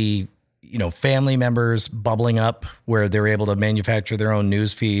see, family members bubbling up where they're able to manufacture their own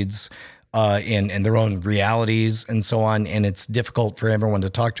news feeds and their own realities and so on. And it's difficult for everyone to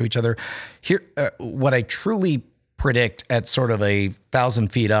talk to each other. Here, what I truly predict at sort of 1,000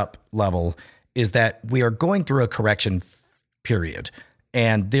 feet up level is that we are going through a correction period,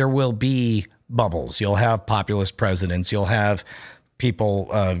 and there will be bubbles. You'll have populist presidents. You'll have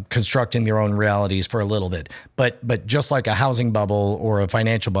people constructing their own realities for a little bit. But just like a housing bubble or a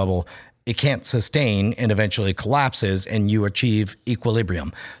financial bubble, it can't sustain and eventually collapses, and you achieve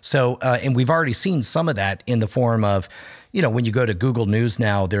equilibrium. So, and we've already seen some of that in the form of, when you go to Google News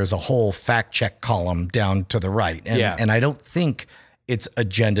now, there's a whole fact check column down to the right. And I don't think it's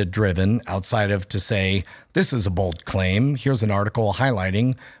agenda driven outside of to say, this is a bold claim. Here's an article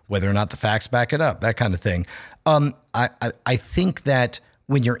highlighting whether or not the facts back it up, that kind of thing. I think that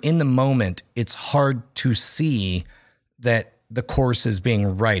when you're in the moment, it's hard to see that the course is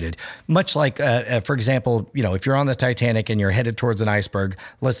being righted. Much like, for example, if you're on the Titanic and you're headed towards an iceberg,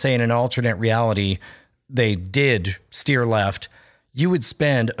 let's say in an alternate reality, they did steer left, you would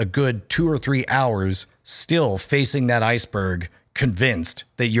spend a good 2 or 3 hours still facing that iceberg, convinced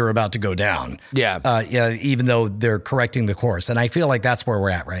that you're about to go down. Yeah. Even though they're correcting the course. And I feel like that's where we're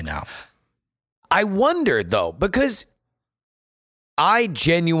at right now. I wonder, though, because I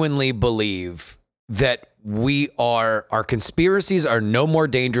genuinely believe that our conspiracies are no more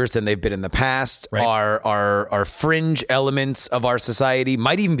dangerous than they've been in the past. Right. Our fringe elements of our society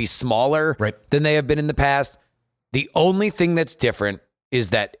might even be smaller than they have been in the past. The only thing that's different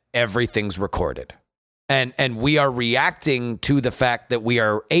is that everything's recorded. And we are reacting to the fact that we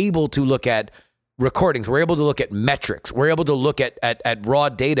are able to look at recordings. We're able to look at metrics. We're able to look at raw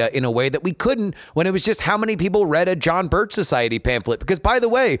data in a way that we couldn't when it was just how many people read a John Birch Society pamphlet. Because, by the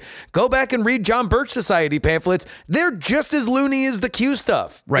way, go back and read John Birch Society pamphlets. They're just as loony as the Q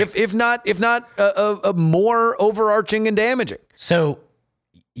stuff, right? If not more overarching and damaging. So,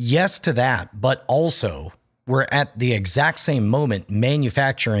 yes to that, but also we're at the exact same moment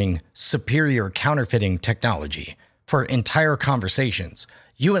manufacturing superior counterfeiting technology for entire conversations.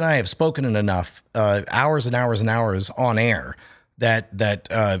 You and I have spoken enough hours and hours and hours on air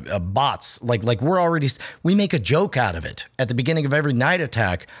bots like we make a joke out of it at the beginning of every night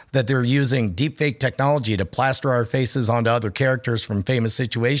attack that they're using deepfake technology to plaster our faces onto other characters from famous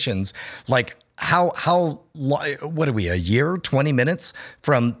situations. Like what are we, a year, 20 minutes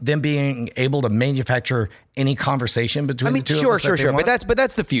from them being able to manufacture any conversation between the two of us? Sure. But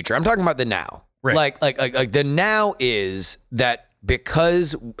that's the future. I'm talking about the now. Right. Like the now is that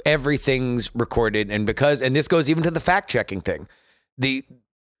because everything's recorded and this goes even to the fact checking thing.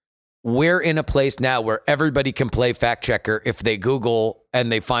 We're in a place now where everybody can play fact checker if they Google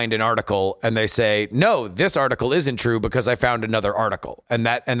and they find an article and they say, no, this article isn't true because I found another article. And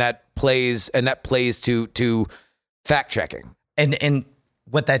that plays to fact checking. And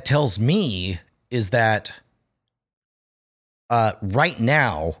what that tells me is that right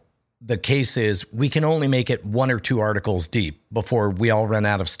now, the case is we can only make it 1 or 2 articles deep before we all run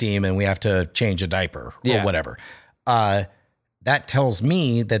out of steam and we have to change a diaper or whatever. That tells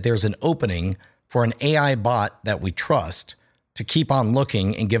me that there's an opening for an AI bot that we trust to keep on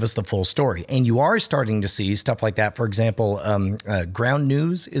looking and give us the full story. And you are starting to see stuff like that. For example, Ground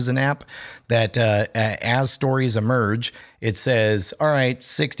News is an app that as stories emerge, it says, all right,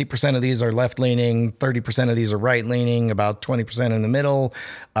 60% of these are left-leaning, 30% of these are right-leaning, about 20% in the middle.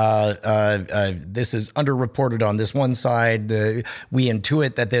 This is underreported on this one side. We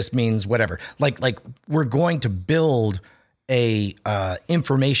intuit that this means whatever. Like we're going to build a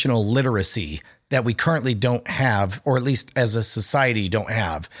informational literacy that we currently don't have, or at least as a society don't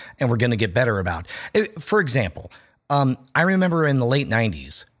have, and we're going to get better about. For example, I remember in the late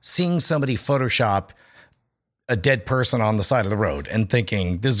 90s seeing somebody Photoshop a dead person on the side of the road and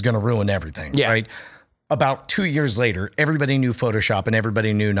thinking this is going to ruin everything, right? About 2 years later, everybody knew Photoshop and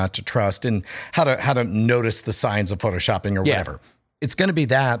everybody knew not to trust and how to notice the signs of Photoshopping or whatever. It's going to be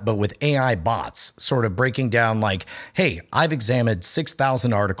that, but with AI bots sort of breaking down like, hey, I've examined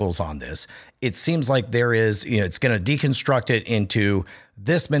 6,000 articles on this. It seems like there is, it's going to deconstruct it into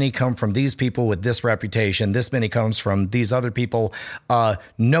this many come from these people with this reputation. This many comes from these other people.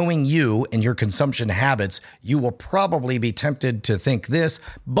 Knowing you and your consumption habits, you will probably be tempted to think this,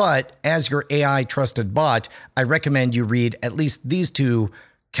 but as your AI trusted bot, I recommend you read at least these 2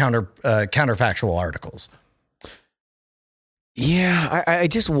 counterfactual articles. Yeah, I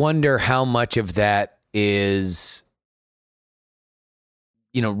just wonder how much of that is,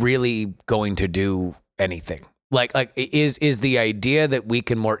 really going to do anything. Like is the idea that we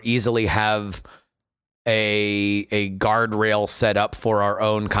can more easily have a guardrail set up for our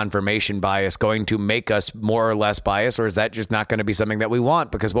own confirmation bias going to make us more or less biased, or is that just not going to be something that we want?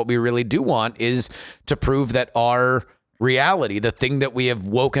 Because what we really do want is to prove that our reality, the thing that we have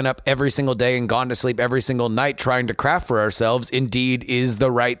woken up every single day and gone to sleep every single night trying to craft for ourselves, indeed is the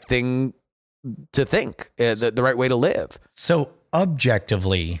right thing to think, the right way to live. So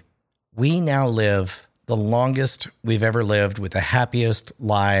objectively, we now live the longest we've ever lived with the happiest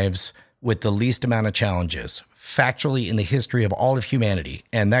lives with the least amount of challenges, factually in the history of all of humanity.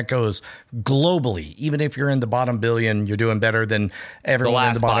 And that goes globally. Even if you're in the bottom billion, you're doing better than everyone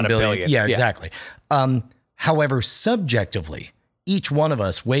in the bottom billion. Yeah, exactly. However, subjectively, each one of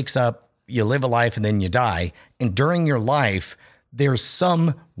us wakes up, you live a life, and then you die. And during your life, there's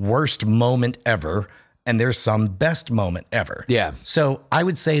some worst moment ever, and there's some best moment ever. Yeah. So I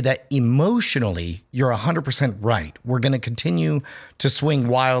would say that emotionally, you're 100% right. We're going to continue to swing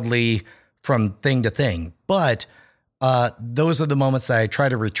wildly from thing to thing. But those are the moments that I try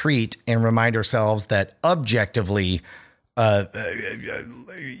to retreat and remind ourselves that objectively,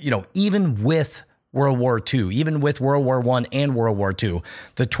 even with World War II, even with World War I and World War II,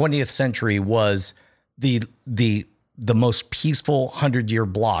 the 20th century was the most peaceful 100-year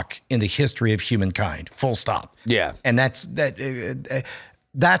block in the history of humankind. Full stop. Yeah. And that's the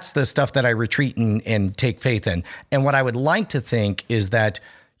stuff that I retreat and take faith in. And what I would like to think is that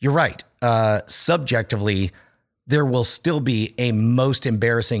you're right. Subjectively, there will still be a most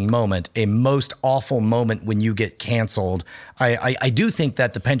embarrassing moment, a most awful moment when you get canceled. I do think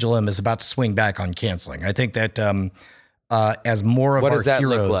that the pendulum is about to swing back on canceling. I think that as more of our heroes... What does that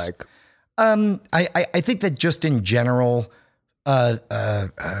look like? I think that just in general,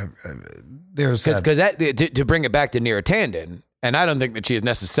 there's... Because to bring it back to Neera Tanden, and I don't think that she is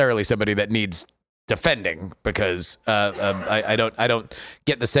necessarily somebody that needs defending, because I don't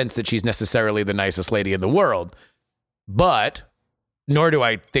get the sense that she's necessarily the nicest lady in the world. But nor do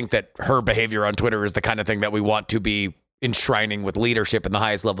I think that her behavior on Twitter is the kind of thing that we want to be enshrining with leadership in the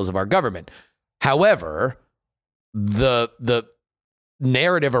highest levels of our government. However, the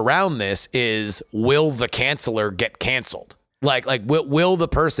narrative around this is, will the canceller get canceled? Like will the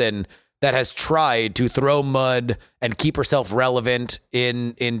person that has tried to throw mud and keep herself relevant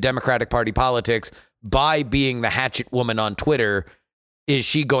in Democratic Party politics by being the hatchet woman on Twitter, is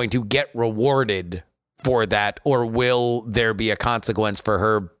she going to get rewarded for that, or will there be a consequence for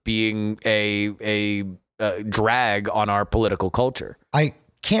her being a drag on our political culture? I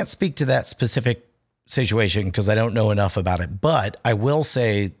can't speak to that specific situation because I don't know enough about it, but I will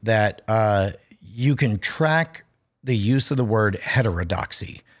say that you can track the use of the word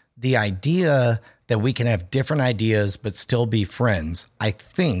heterodoxy. The idea that we can have different ideas but still be friends, I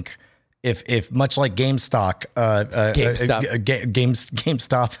think, if much like GameStop,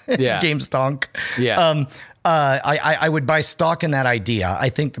 GameStonk, I would buy stock in that idea. I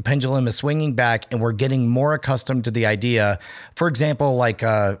think the pendulum is swinging back, and we're getting more accustomed to the idea. For example, like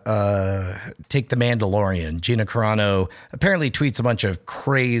take The Mandalorian. Gina Carano apparently tweets a bunch of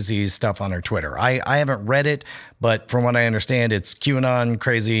crazy stuff on her Twitter. I haven't read it, but from what I understand, it's QAnon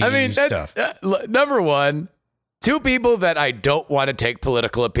crazy stuff. Number one, two people that I don't want to take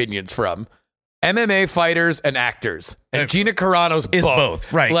political opinions from: MMA fighters and actors. And Gina Carano's is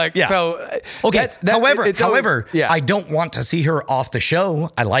both. Right. Like, yeah. So, okay. However, always, I don't want to see her off the show.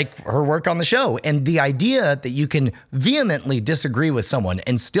 I like her work on the show. And the idea that you can vehemently disagree with someone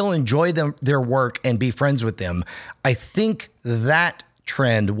and still enjoy their work and be friends with them, I think that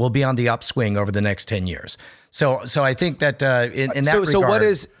trend will be on the upswing over the next 10 years. So I think that in that regard. So what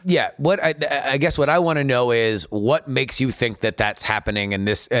is, what I guess what I want to know is what makes you think that that's happening in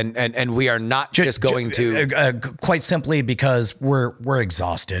this, and we are not just going to. Quite simply because we're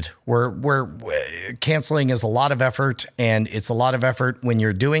exhausted. We're canceling is a lot of effort, and it's a lot of effort when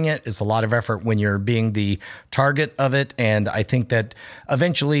you're doing it. It's a lot of effort when you're being the target of it. And I think that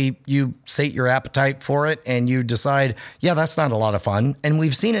eventually you sate your appetite for it and you decide, yeah, that's not a lot of fun. And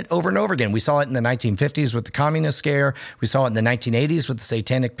we've seen it over and over again. We saw it in the 1950s with the communist scare. We saw it in the 1980s with the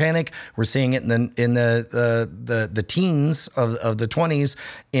Satanic Panic. We're seeing it in the teens of the 20s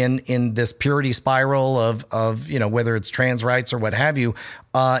in this purity spiral of whether it's trans rights or what have you.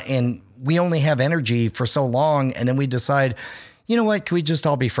 And we only have energy for so long, and then we decide, you know what? Can we just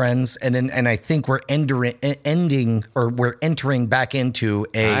all be friends? And I think we're entering back into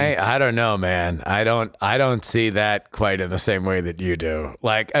a. I don't know, man. I don't see that quite in the same way that you do.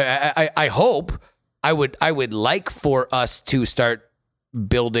 Like I hope. I would like for us to start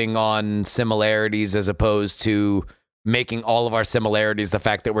building on similarities as opposed to making all of our similarities the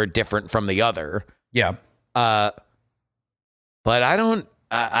fact that we're different from the other. Yeah. But I don't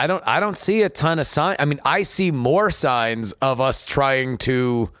see a ton of signs. I mean, I see more signs of us trying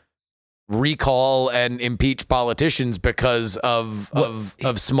to recall and impeach politicians because of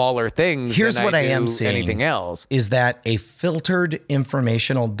smaller things. Here's than what I am do seeing. Anything else is that a filtered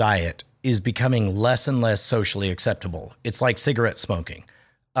informational diet is becoming less and less socially acceptable. It's like cigarette smoking.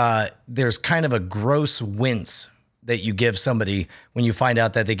 There's kind of a gross wince that you give somebody when you find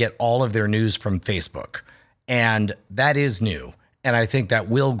out that they get all of their news from Facebook. And that is new. And I think that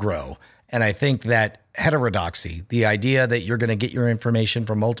will grow. And I think that heterodoxy, the idea that you're going to get your information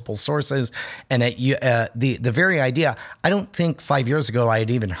from multiple sources, and that you, the very idea, I don't think 5 years ago I had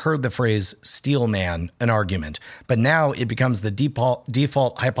even heard the phrase "steel man" an argument, but now it becomes the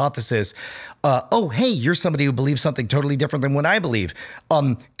default hypothesis. Oh, hey, you're somebody who believes something totally different than what I believe.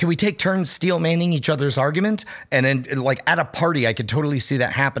 Can we take turns steel manning each other's argument? And then, like at a party, I could totally see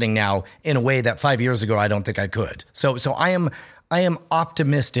that happening now in a way that 5 years ago I don't think I could. So I am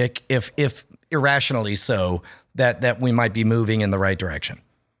optimistic, if irrationally so, that we might be moving in the right direction.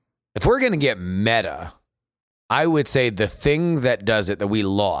 If we're going to get meta, I would say the thing that does it that we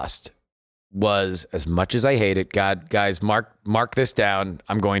lost was, as much as I hate it, guys, mark this down.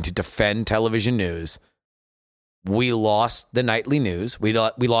 I'm going to defend television news. We lost the nightly news. We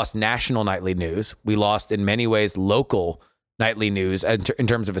lost national nightly news. We lost, in many ways, local nightly news in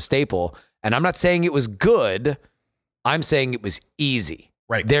terms of a staple. And I'm not saying it was good. I'm saying it was easy.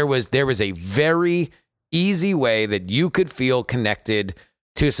 Right. There was a very easy way that you could feel connected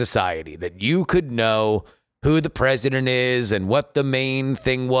to society, that you could know who the president is and what the main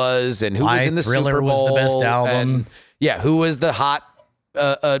thing was and who was in the Thriller Super Bowl. was the best album. And, who was the hot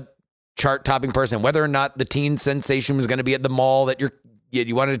chart-topping person, whether or not the teen sensation was going to be at the mall that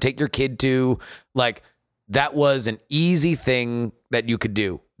you wanted to take your kid to. Like, that was an easy thing that you could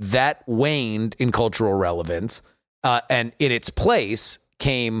do. That waned in cultural relevance. And in its place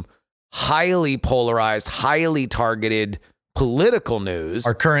came highly polarized, highly targeted political news.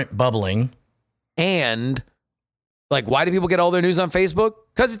 Our current bubbling. And, like, why do people get all their news on Facebook?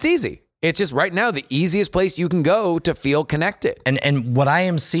 Because it's easy. It's just right now the easiest place you can go to feel connected. And what I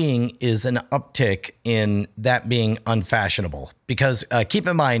am seeing is an uptick in that being unfashionable because keep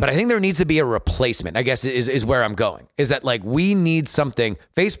in mind. But I think there needs to be a replacement, I guess is where I'm going. Is that like we need something.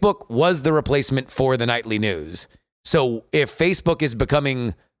 Facebook was the replacement for the nightly news. So if Facebook is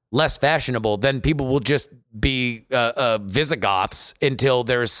becoming less fashionable, then people will just be Visigoths until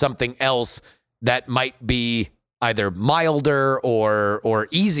there's something else that might be either milder or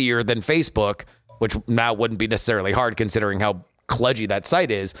easier than Facebook, which now wouldn't be necessarily hard considering how kludgy that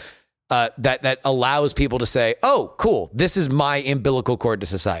site is, that allows people to say, oh, cool, this is my umbilical cord to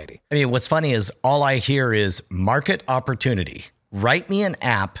society. I mean, what's funny is all I hear is market opportunity. Write me an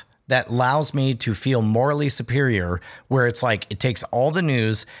app that allows me to feel morally superior, where it's like it takes all the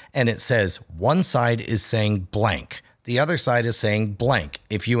news and it says one side is saying blank, the other side is saying blank.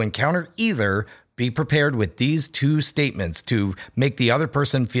 If you encounter either, be prepared with these two statements to make the other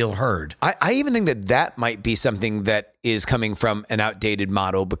person feel heard. I even think that might be something that is coming from an outdated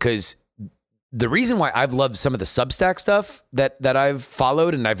model, because the reason why I've loved some of the Substack stuff that I've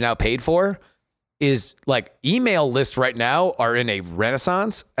followed and I've now paid for is like email lists right now are in a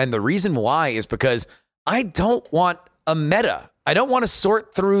renaissance. And the reason why is because I don't want a meta. I don't want to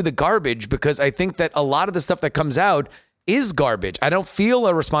sort through the garbage because I think that a lot of the stuff that comes out is garbage. I don't feel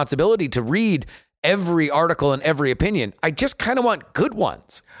a responsibility to read every article and every opinion. I just kind of want good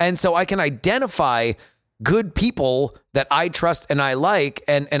ones. And so I can identify good people that I trust and I like,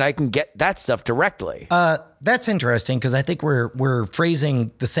 and I can get that stuff directly. That's interesting because I think we're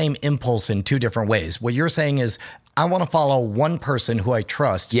phrasing the same impulse in two different ways. What you're saying is, I want to follow one person who I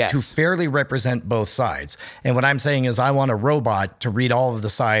trust to fairly represent both sides. And what I'm saying is I want a robot to read all of the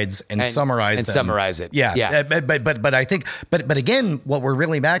sides and summarize them. Summarize it. Yeah. But I think, but again, what we're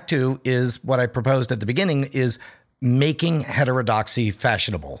really back to is what I proposed at the beginning is making heterodoxy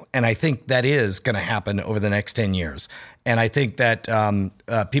fashionable. And I think that is going to happen over the next 10 years. And I think that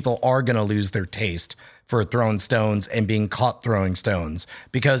people are going to lose their taste for throwing stones and being caught throwing stones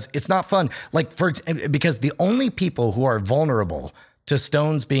because it's not fun. Like because the only people who are vulnerable to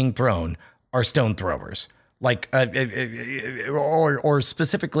stones being thrown are stone throwers. Like, or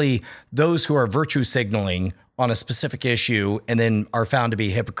specifically those who are virtue signaling on a specific issue and then are found to be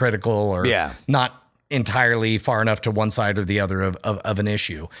hypocritical or not entirely far enough to one side or the other of an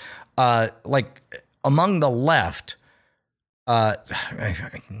issue. Like among the left,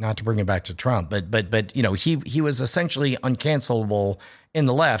 not to bring it back to Trump, but you know, he was essentially uncancelable in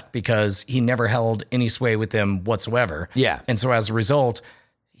the left because he never held any sway with them whatsoever. Yeah. And so as a result,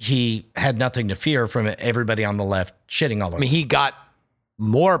 he had nothing to fear from everybody on the left shitting all over. I mean, he got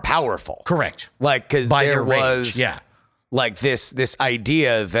more powerful. Correct. Like, because there was like this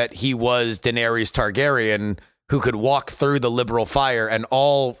idea that he was Daenerys Targaryen who could walk through the liberal fire, and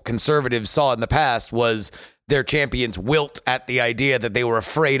all conservatives saw in the past was their champions wilt at the idea that they were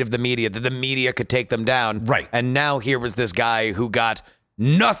afraid of the media, that the media could take them down. Right. And now here was this guy who got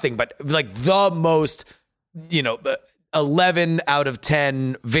nothing but like the most, 11 out of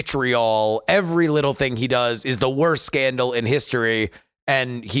 10 vitriol. Every little thing he does is the worst scandal in history.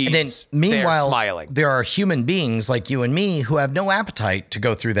 And he's meanwhile smiling. There are human beings like you and me who have no appetite to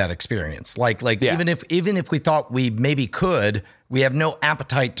go through that experience. Even if we thought we maybe could, we have no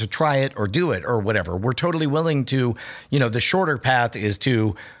appetite to try it or do it or whatever. We're totally willing to, the shorter path is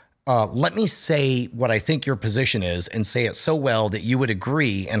to let me say what I think your position is and say it so well that you would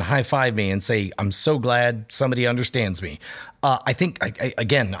agree and high five me and say, I'm so glad somebody understands me. I think,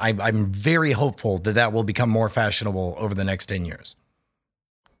 I'm very hopeful that will become more fashionable over the next 10 years.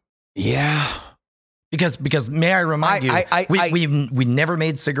 Yeah. Because may I remind you, we never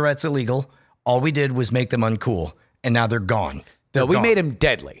made cigarettes illegal. All we did was make them uncool, and now they're gone. We made them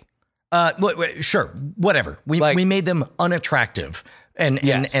deadly. Sure, whatever. We made them unattractive.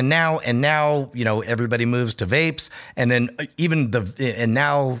 And now everybody moves to vapes, and then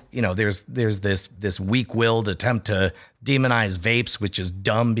there's this weak-willed attempt to demonize vapes, which is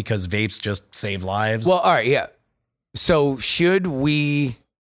dumb because vapes just save lives. Well, all right, yeah. So should we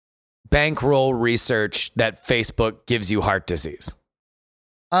bankroll research that Facebook gives you heart disease?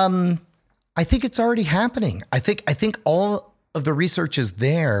 I think it's already happening. I think all of the research is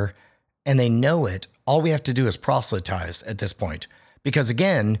there, and they know it. All we have to do is proselytize at this point. Because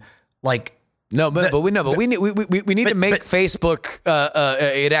again, like we need to make Facebook.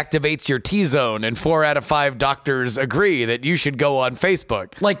 It activates your T-zone, and 4 out of 5 doctors agree that you should go on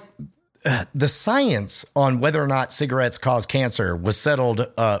Facebook. Like the science on whether or not cigarettes cause cancer was settled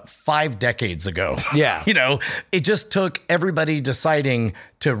 5 decades ago. Yeah. It just took everybody deciding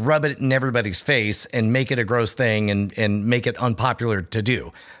to rub it in everybody's face and make it a gross thing and make it unpopular to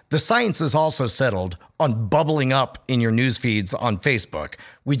do. The science is also settled on bubbling up in your news feeds on Facebook.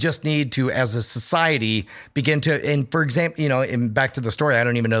 We just need to, as a society, begin to, and for example, back to the story, I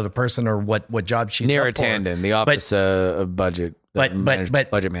don't even know the person or what job she's Neera up for. Tanden, the Office of Budget. But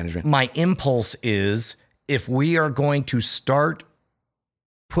budget management. My impulse is, if we are going to start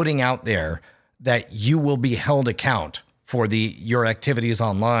putting out there that you will be held account for your activities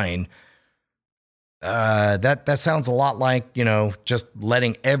online, that sounds a lot like, just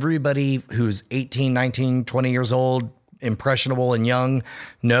letting everybody who's 18, 19, 20 years old, impressionable and young,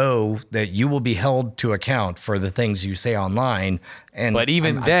 know that you will be held to account for the things you say online. But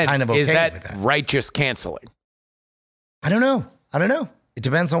even then, I'm kind of okay is with that righteous canceling? I don't know. It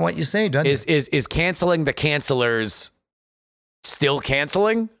depends on what you say, doesn't it? Is canceling the cancelers still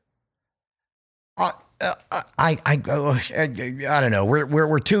canceling? I don't know.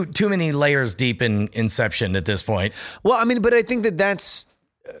 We're too many layers deep in Inception at this point. Well, I mean, but I think that's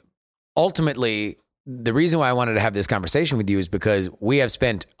ultimately the reason why I wanted to have this conversation with you is because we have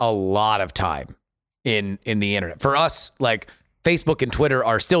spent a lot of time in the internet. For us, like Facebook and Twitter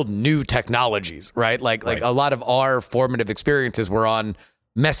are still new technologies, right? Like a lot of our formative experiences were on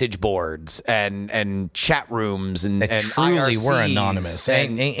message boards and chat rooms and truly IRCs were anonymous.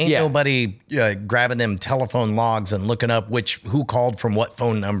 Ain't nobody grabbing them telephone logs and looking up who called from what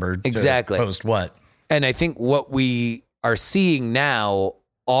phone number to post what. And I think what we are seeing now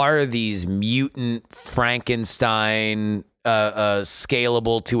are these mutant Frankenstein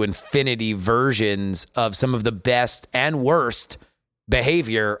scalable to infinity versions of some of the best and worst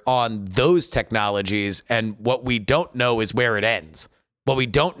behavior on those technologies. And what we don't know is where it ends. What we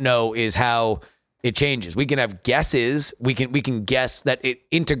don't know is how it changes. We can have guesses. We can guess that it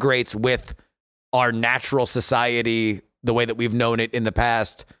integrates with our natural society the way that we've known it in the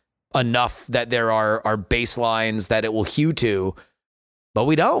past enough that there are baselines that it will hew to, but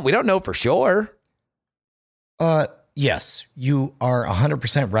we don't know for sure. Yes, you are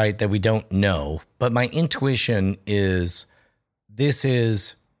 100% right that we don't know, but my intuition is this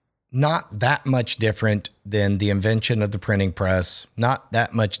is not that much different than the invention of the printing press, not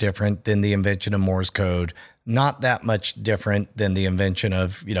that much different than the invention of Morse code, not that much different than the invention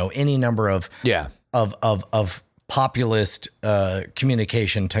of, any number of populist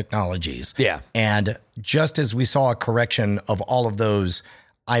communication technologies. Yeah. And just as we saw a correction of all of those,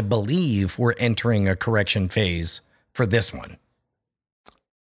 I believe we're entering a correction phase for this one.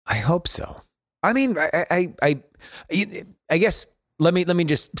 I hope so. I mean, I guess let me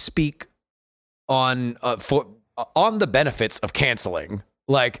just speak on the benefits of canceling.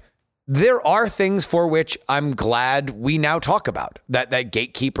 Like, there are things for which I'm glad we now talk about that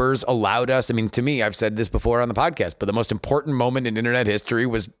gatekeepers allowed us. I mean, to me, I've said this before on the podcast, but the most important moment in internet history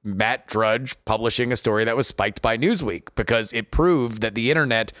was Matt Drudge publishing a story that was spiked by Newsweek, because it proved that the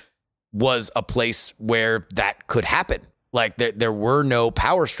internet was a place where that could happen. Like, there were no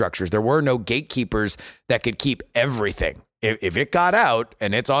power structures. There were no gatekeepers that could keep everything. If it got out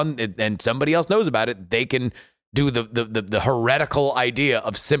and it's on and somebody else knows about it, they can do the heretical idea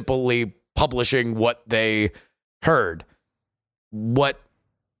of simply publishing what they heard. What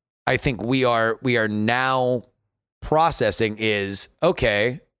I think we are now processing is,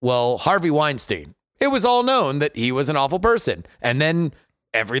 okay, well, Harvey Weinstein, it was all known that he was an awful person. And then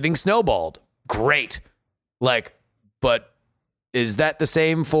everything snowballed. Great. Like, but is that the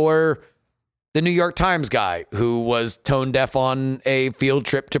same for the New York Times guy who was tone deaf on a field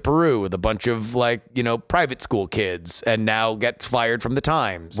trip to Peru with a bunch of private school kids and now gets fired from the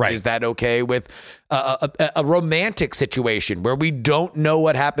Times? Right. Is that okay with a romantic situation where we don't know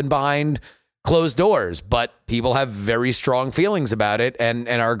what happened behind closed doors, but people have very strong feelings about it and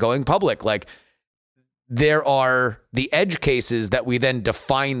are going public? Like, there are the edge cases that we then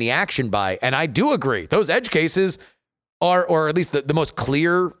define the action by. And I do agree. Those edge cases are, or at least the most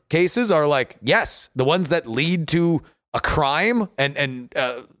clear cases are like, yes, the ones that lead to a crime and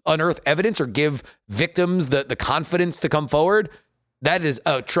unearth evidence or give victims the confidence to come forward. That is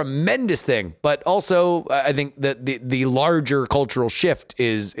a tremendous thing. But also, I think that the larger cultural shift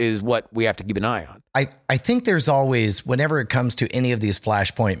is what we have to keep an eye on. I think there's always, whenever it comes to any of these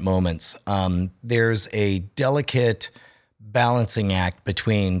flashpoint moments, there's a delicate balancing act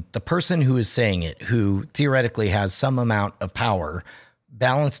between the person who is saying it, who theoretically has some amount of power,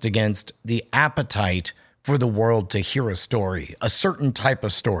 balanced against the appetite for the world to hear a story, a certain type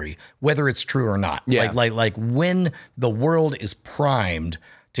of story, whether it's true or not. Yeah. Like when the world is primed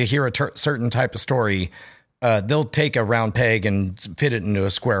to hear a certain type of story, they'll take a round peg and fit it into a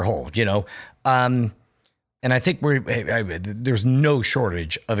square hole, you know? And I think there's no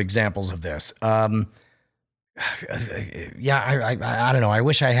shortage of examples of this. I don't know. I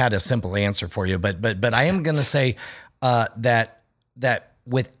wish I had a simple answer for you, but I am going to say that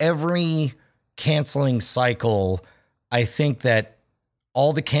with every canceling cycle, I think that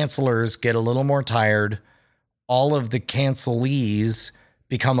all the cancelers get a little more tired. All of the cancelees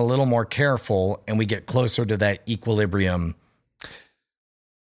become a little more careful, and we get closer to that equilibrium.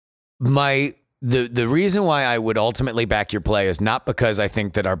 The reason why I would ultimately back your play is not because I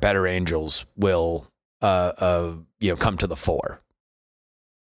think that our better angels will come to the fore.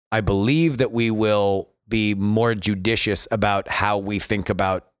 I believe that we will be more judicious about how we think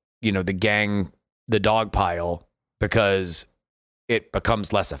about, the dog pile, because it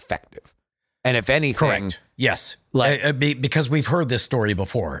becomes less effective. And if anything, correct. Yes. Because we've heard this story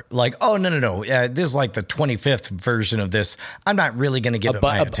before. Like, oh, no. This is like the 25th version of this. I'm not really going to give it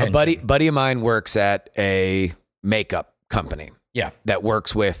my attention. A buddy of mine works at a makeup company. Yeah. That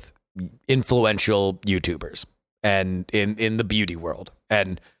works with influential YouTubers and in the beauty world.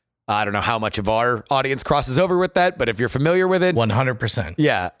 And I don't know how much of our audience crosses over with that, but if you're familiar with it, 100%.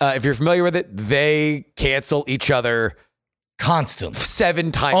 Yeah. If you're familiar with it, they cancel each other constantly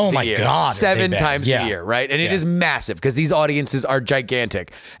 7 times a year. God, 7 times a year, right? And it is massive because these audiences are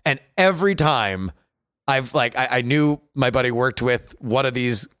gigantic. And every time I knew my buddy worked with one of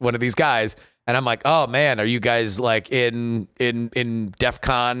these guys, and I'm like, oh man, are you guys like in DEF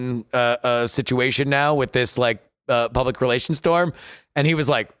CON situation now with this public relations storm? And he was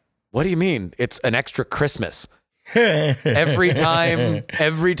like, what do you mean? It's an extra Christmas. Every time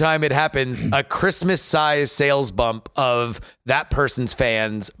it happens, a Christmas size sales bump of that person's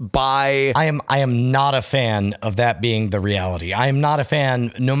fans by. I am not a fan of that being the reality. I am not a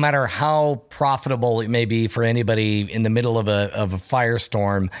fan, no matter how profitable it may be for anybody in the middle of a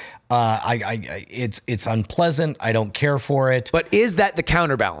firestorm. It's unpleasant. I don't care for it. But is that the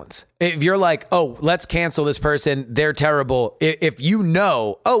counterbalance? If you're like, oh, let's cancel this person, they're terrible. If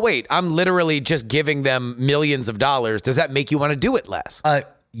oh wait, I'm literally just giving them millions of dollars, does that make you want to do it less?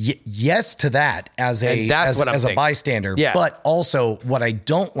 Yes to that as a bystander. Yeah. But also what I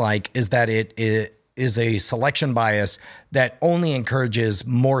don't like is that it is a selection bias that only encourages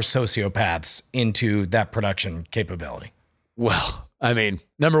more sociopaths into that production capability. Well, I mean,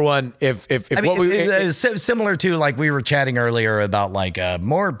 number one, similar to like we were chatting earlier about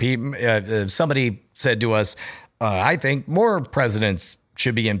more people. Somebody said to us, I think more presidents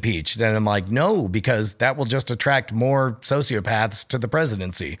should be impeached. And I'm like, no, because that will just attract more sociopaths to the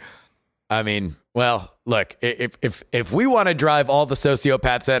presidency. I mean, well, look, if we want to drive all the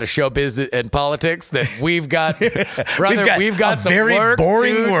sociopaths out of show business and politics, then we've got, brother, we've got some very work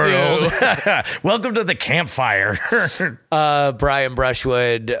boring to world. Welcome to the campfire. Brian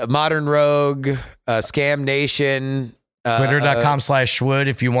Brushwood, Modern Rogue, Scam Nation. Twitter.com/Schwood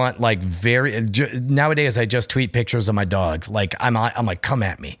if you want nowadays I just tweet pictures of my dog. I'm like, come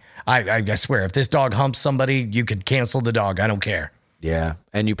at me. I swear, if this dog humps somebody, you could cancel the dog. I don't care. Yeah.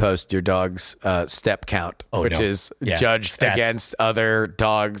 And you post your dog's step count, which is judged stats against other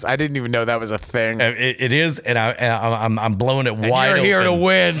dogs. I didn't even know that was a thing. It is. And I'm blowing it wide open. You're here to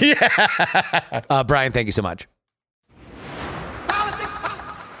win. Yeah. Brian, thank you so much.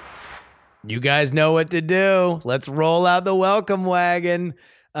 You guys know what to do. Let's roll out the welcome wagon.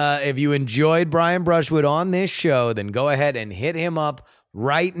 If you enjoyed Brian Brushwood on this show, then go ahead and hit him up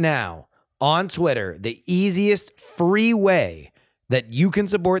right now on Twitter. The easiest free way that you can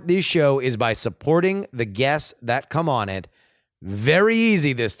support this show is by supporting the guests that come on it. Very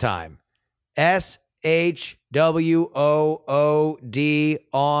easy this time. SHWOOD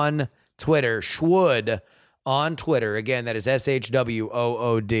on Twitter. Schwood on Twitter. Again, that is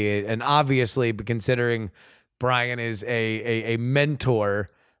SHWOOD. And obviously, considering Brian is a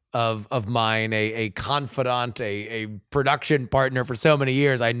mentor of mine, a confidant, a production partner for so many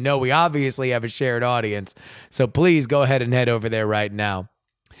years, I know we obviously have a shared audience. So please go ahead and head over there right now.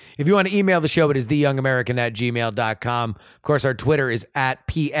 If you want to email the show, it is theyoungamerican@gmail.com. Of course, our Twitter is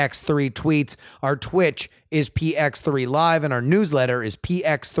 @PX3Tweets. Our Twitch is PX3 Live, and our newsletter is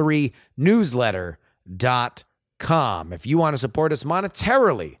PX3newsletter.com. If you want to support us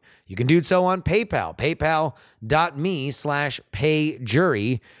monetarily, you can do so on PayPal,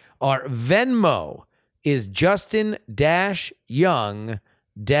 paypal.me/payjury. Our Venmo is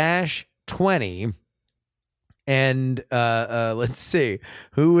Justin-Young-20. And let's see,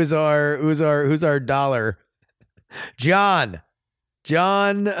 who's our dollar? John hit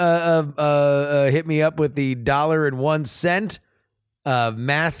me up with the $1.01.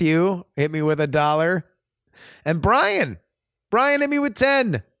 Matthew hit me with $1. And Brian hit me with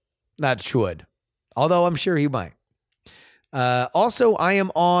 10. Not should, although I'm sure he might. Also, I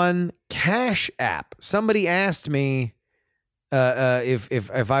am on Cash App. Somebody asked me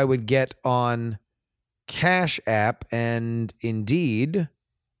if I would get on Cash App, and indeed,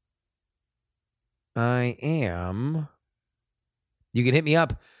 I am. You can hit me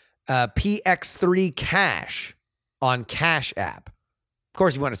up, PX3 Cash on Cash App. Of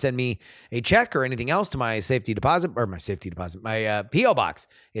course, you want to send me a check or anything else to my P.O. Box.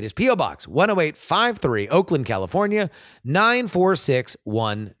 It is P.O. Box 10853, Oakland, California,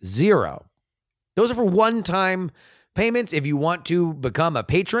 94610. Those are for one-time payments. If you want to become a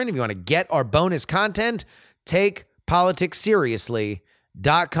patron, if you want to get our bonus content,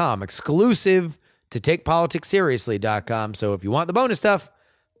 TakePoliticsSeriously.com. Exclusive to TakePoliticsSeriously.com. So if you want the bonus stuff,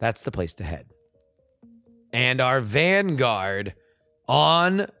 that's the place to head. And our Vanguard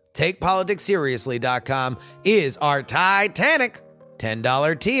on TakePoliticsSeriously.com is our Titanic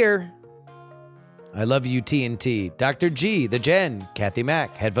 $10 tier. I love you, TNT. Dr. G, The Jen, Kathy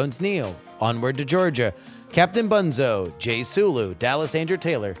Mack, Headphones Neil, Onward to Georgia, Captain Bunzo, Jay Sulu, Dallas Danger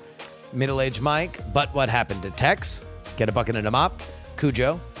Taylor, Middle-Aged Mike, But What Happened to Tex, Get a Bucket and a Mop,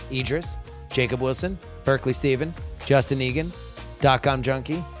 Cujo, Idris, Jacob Wilson, Berkeley Steven, Justin Egan, .com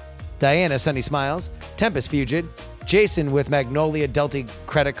Junkie, Diana Sunny Smiles, Tempest Fugit, Jason with Magnolia Delta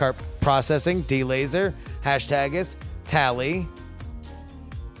Credit Card Processing, D-Laser, Hashtagus, Tally,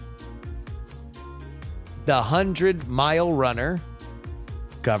 The 100 Mile Runner,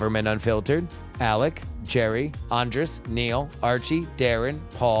 Government Unfiltered, Alec, Jerry, Andres, Neil, Archie, Darren,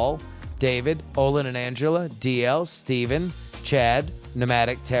 Paul, David, Olin and Angela, DL, Steven, Chad,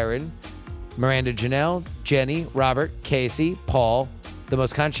 Pneumatic Terran, Miranda Janelle, Jenny, Robert, Casey, Paul, the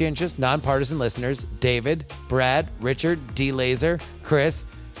most conscientious, nonpartisan listeners, David, Brad, Richard, D-Laser, Chris,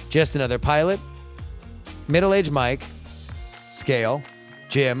 Just Another Pilot, Middle-Aged Mike, Scale,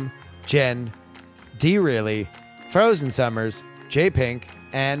 Jim, Jen, D. Reilly, Frozen Summers, J. Pink,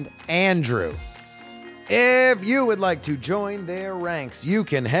 and Andrew. If you would like to join their ranks, you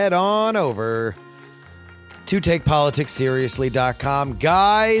can head on over to TakePoliticsSeriously.com.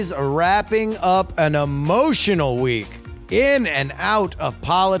 Guys, wrapping up an emotional week in and out of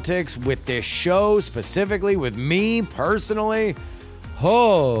politics with this show, specifically with me personally.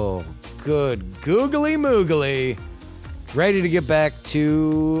 Oh, good googly moogly. Ready to get back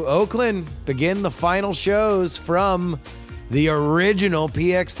to Oakland, begin the final shows from the original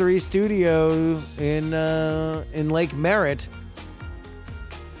PX3 studio in Lake Merritt.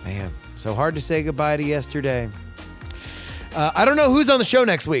 Man, so hard to say goodbye to yesterday. I don't know who's on the show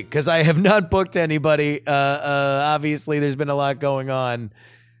next week because I have not booked anybody. Obviously, there's been a lot going on.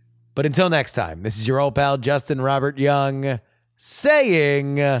 But until next time, this is your old pal, Justin Robert Young,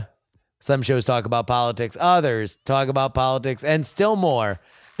 saying some shows talk about politics, others talk about politics, and still more.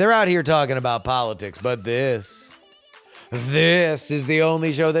 They're out here talking about politics, but this is the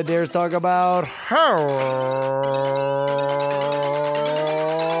only show that dares talk about Hurl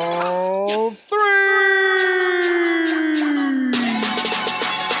 3.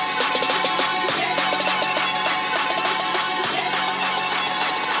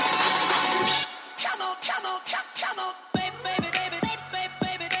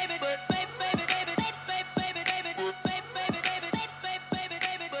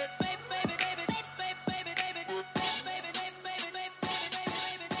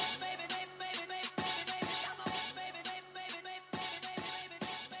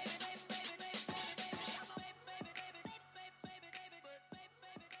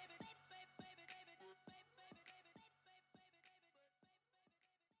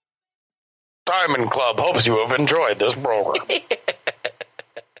 Diamond Club hopes you have enjoyed this program.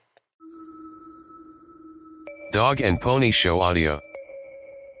 Dog and Pony Show audio.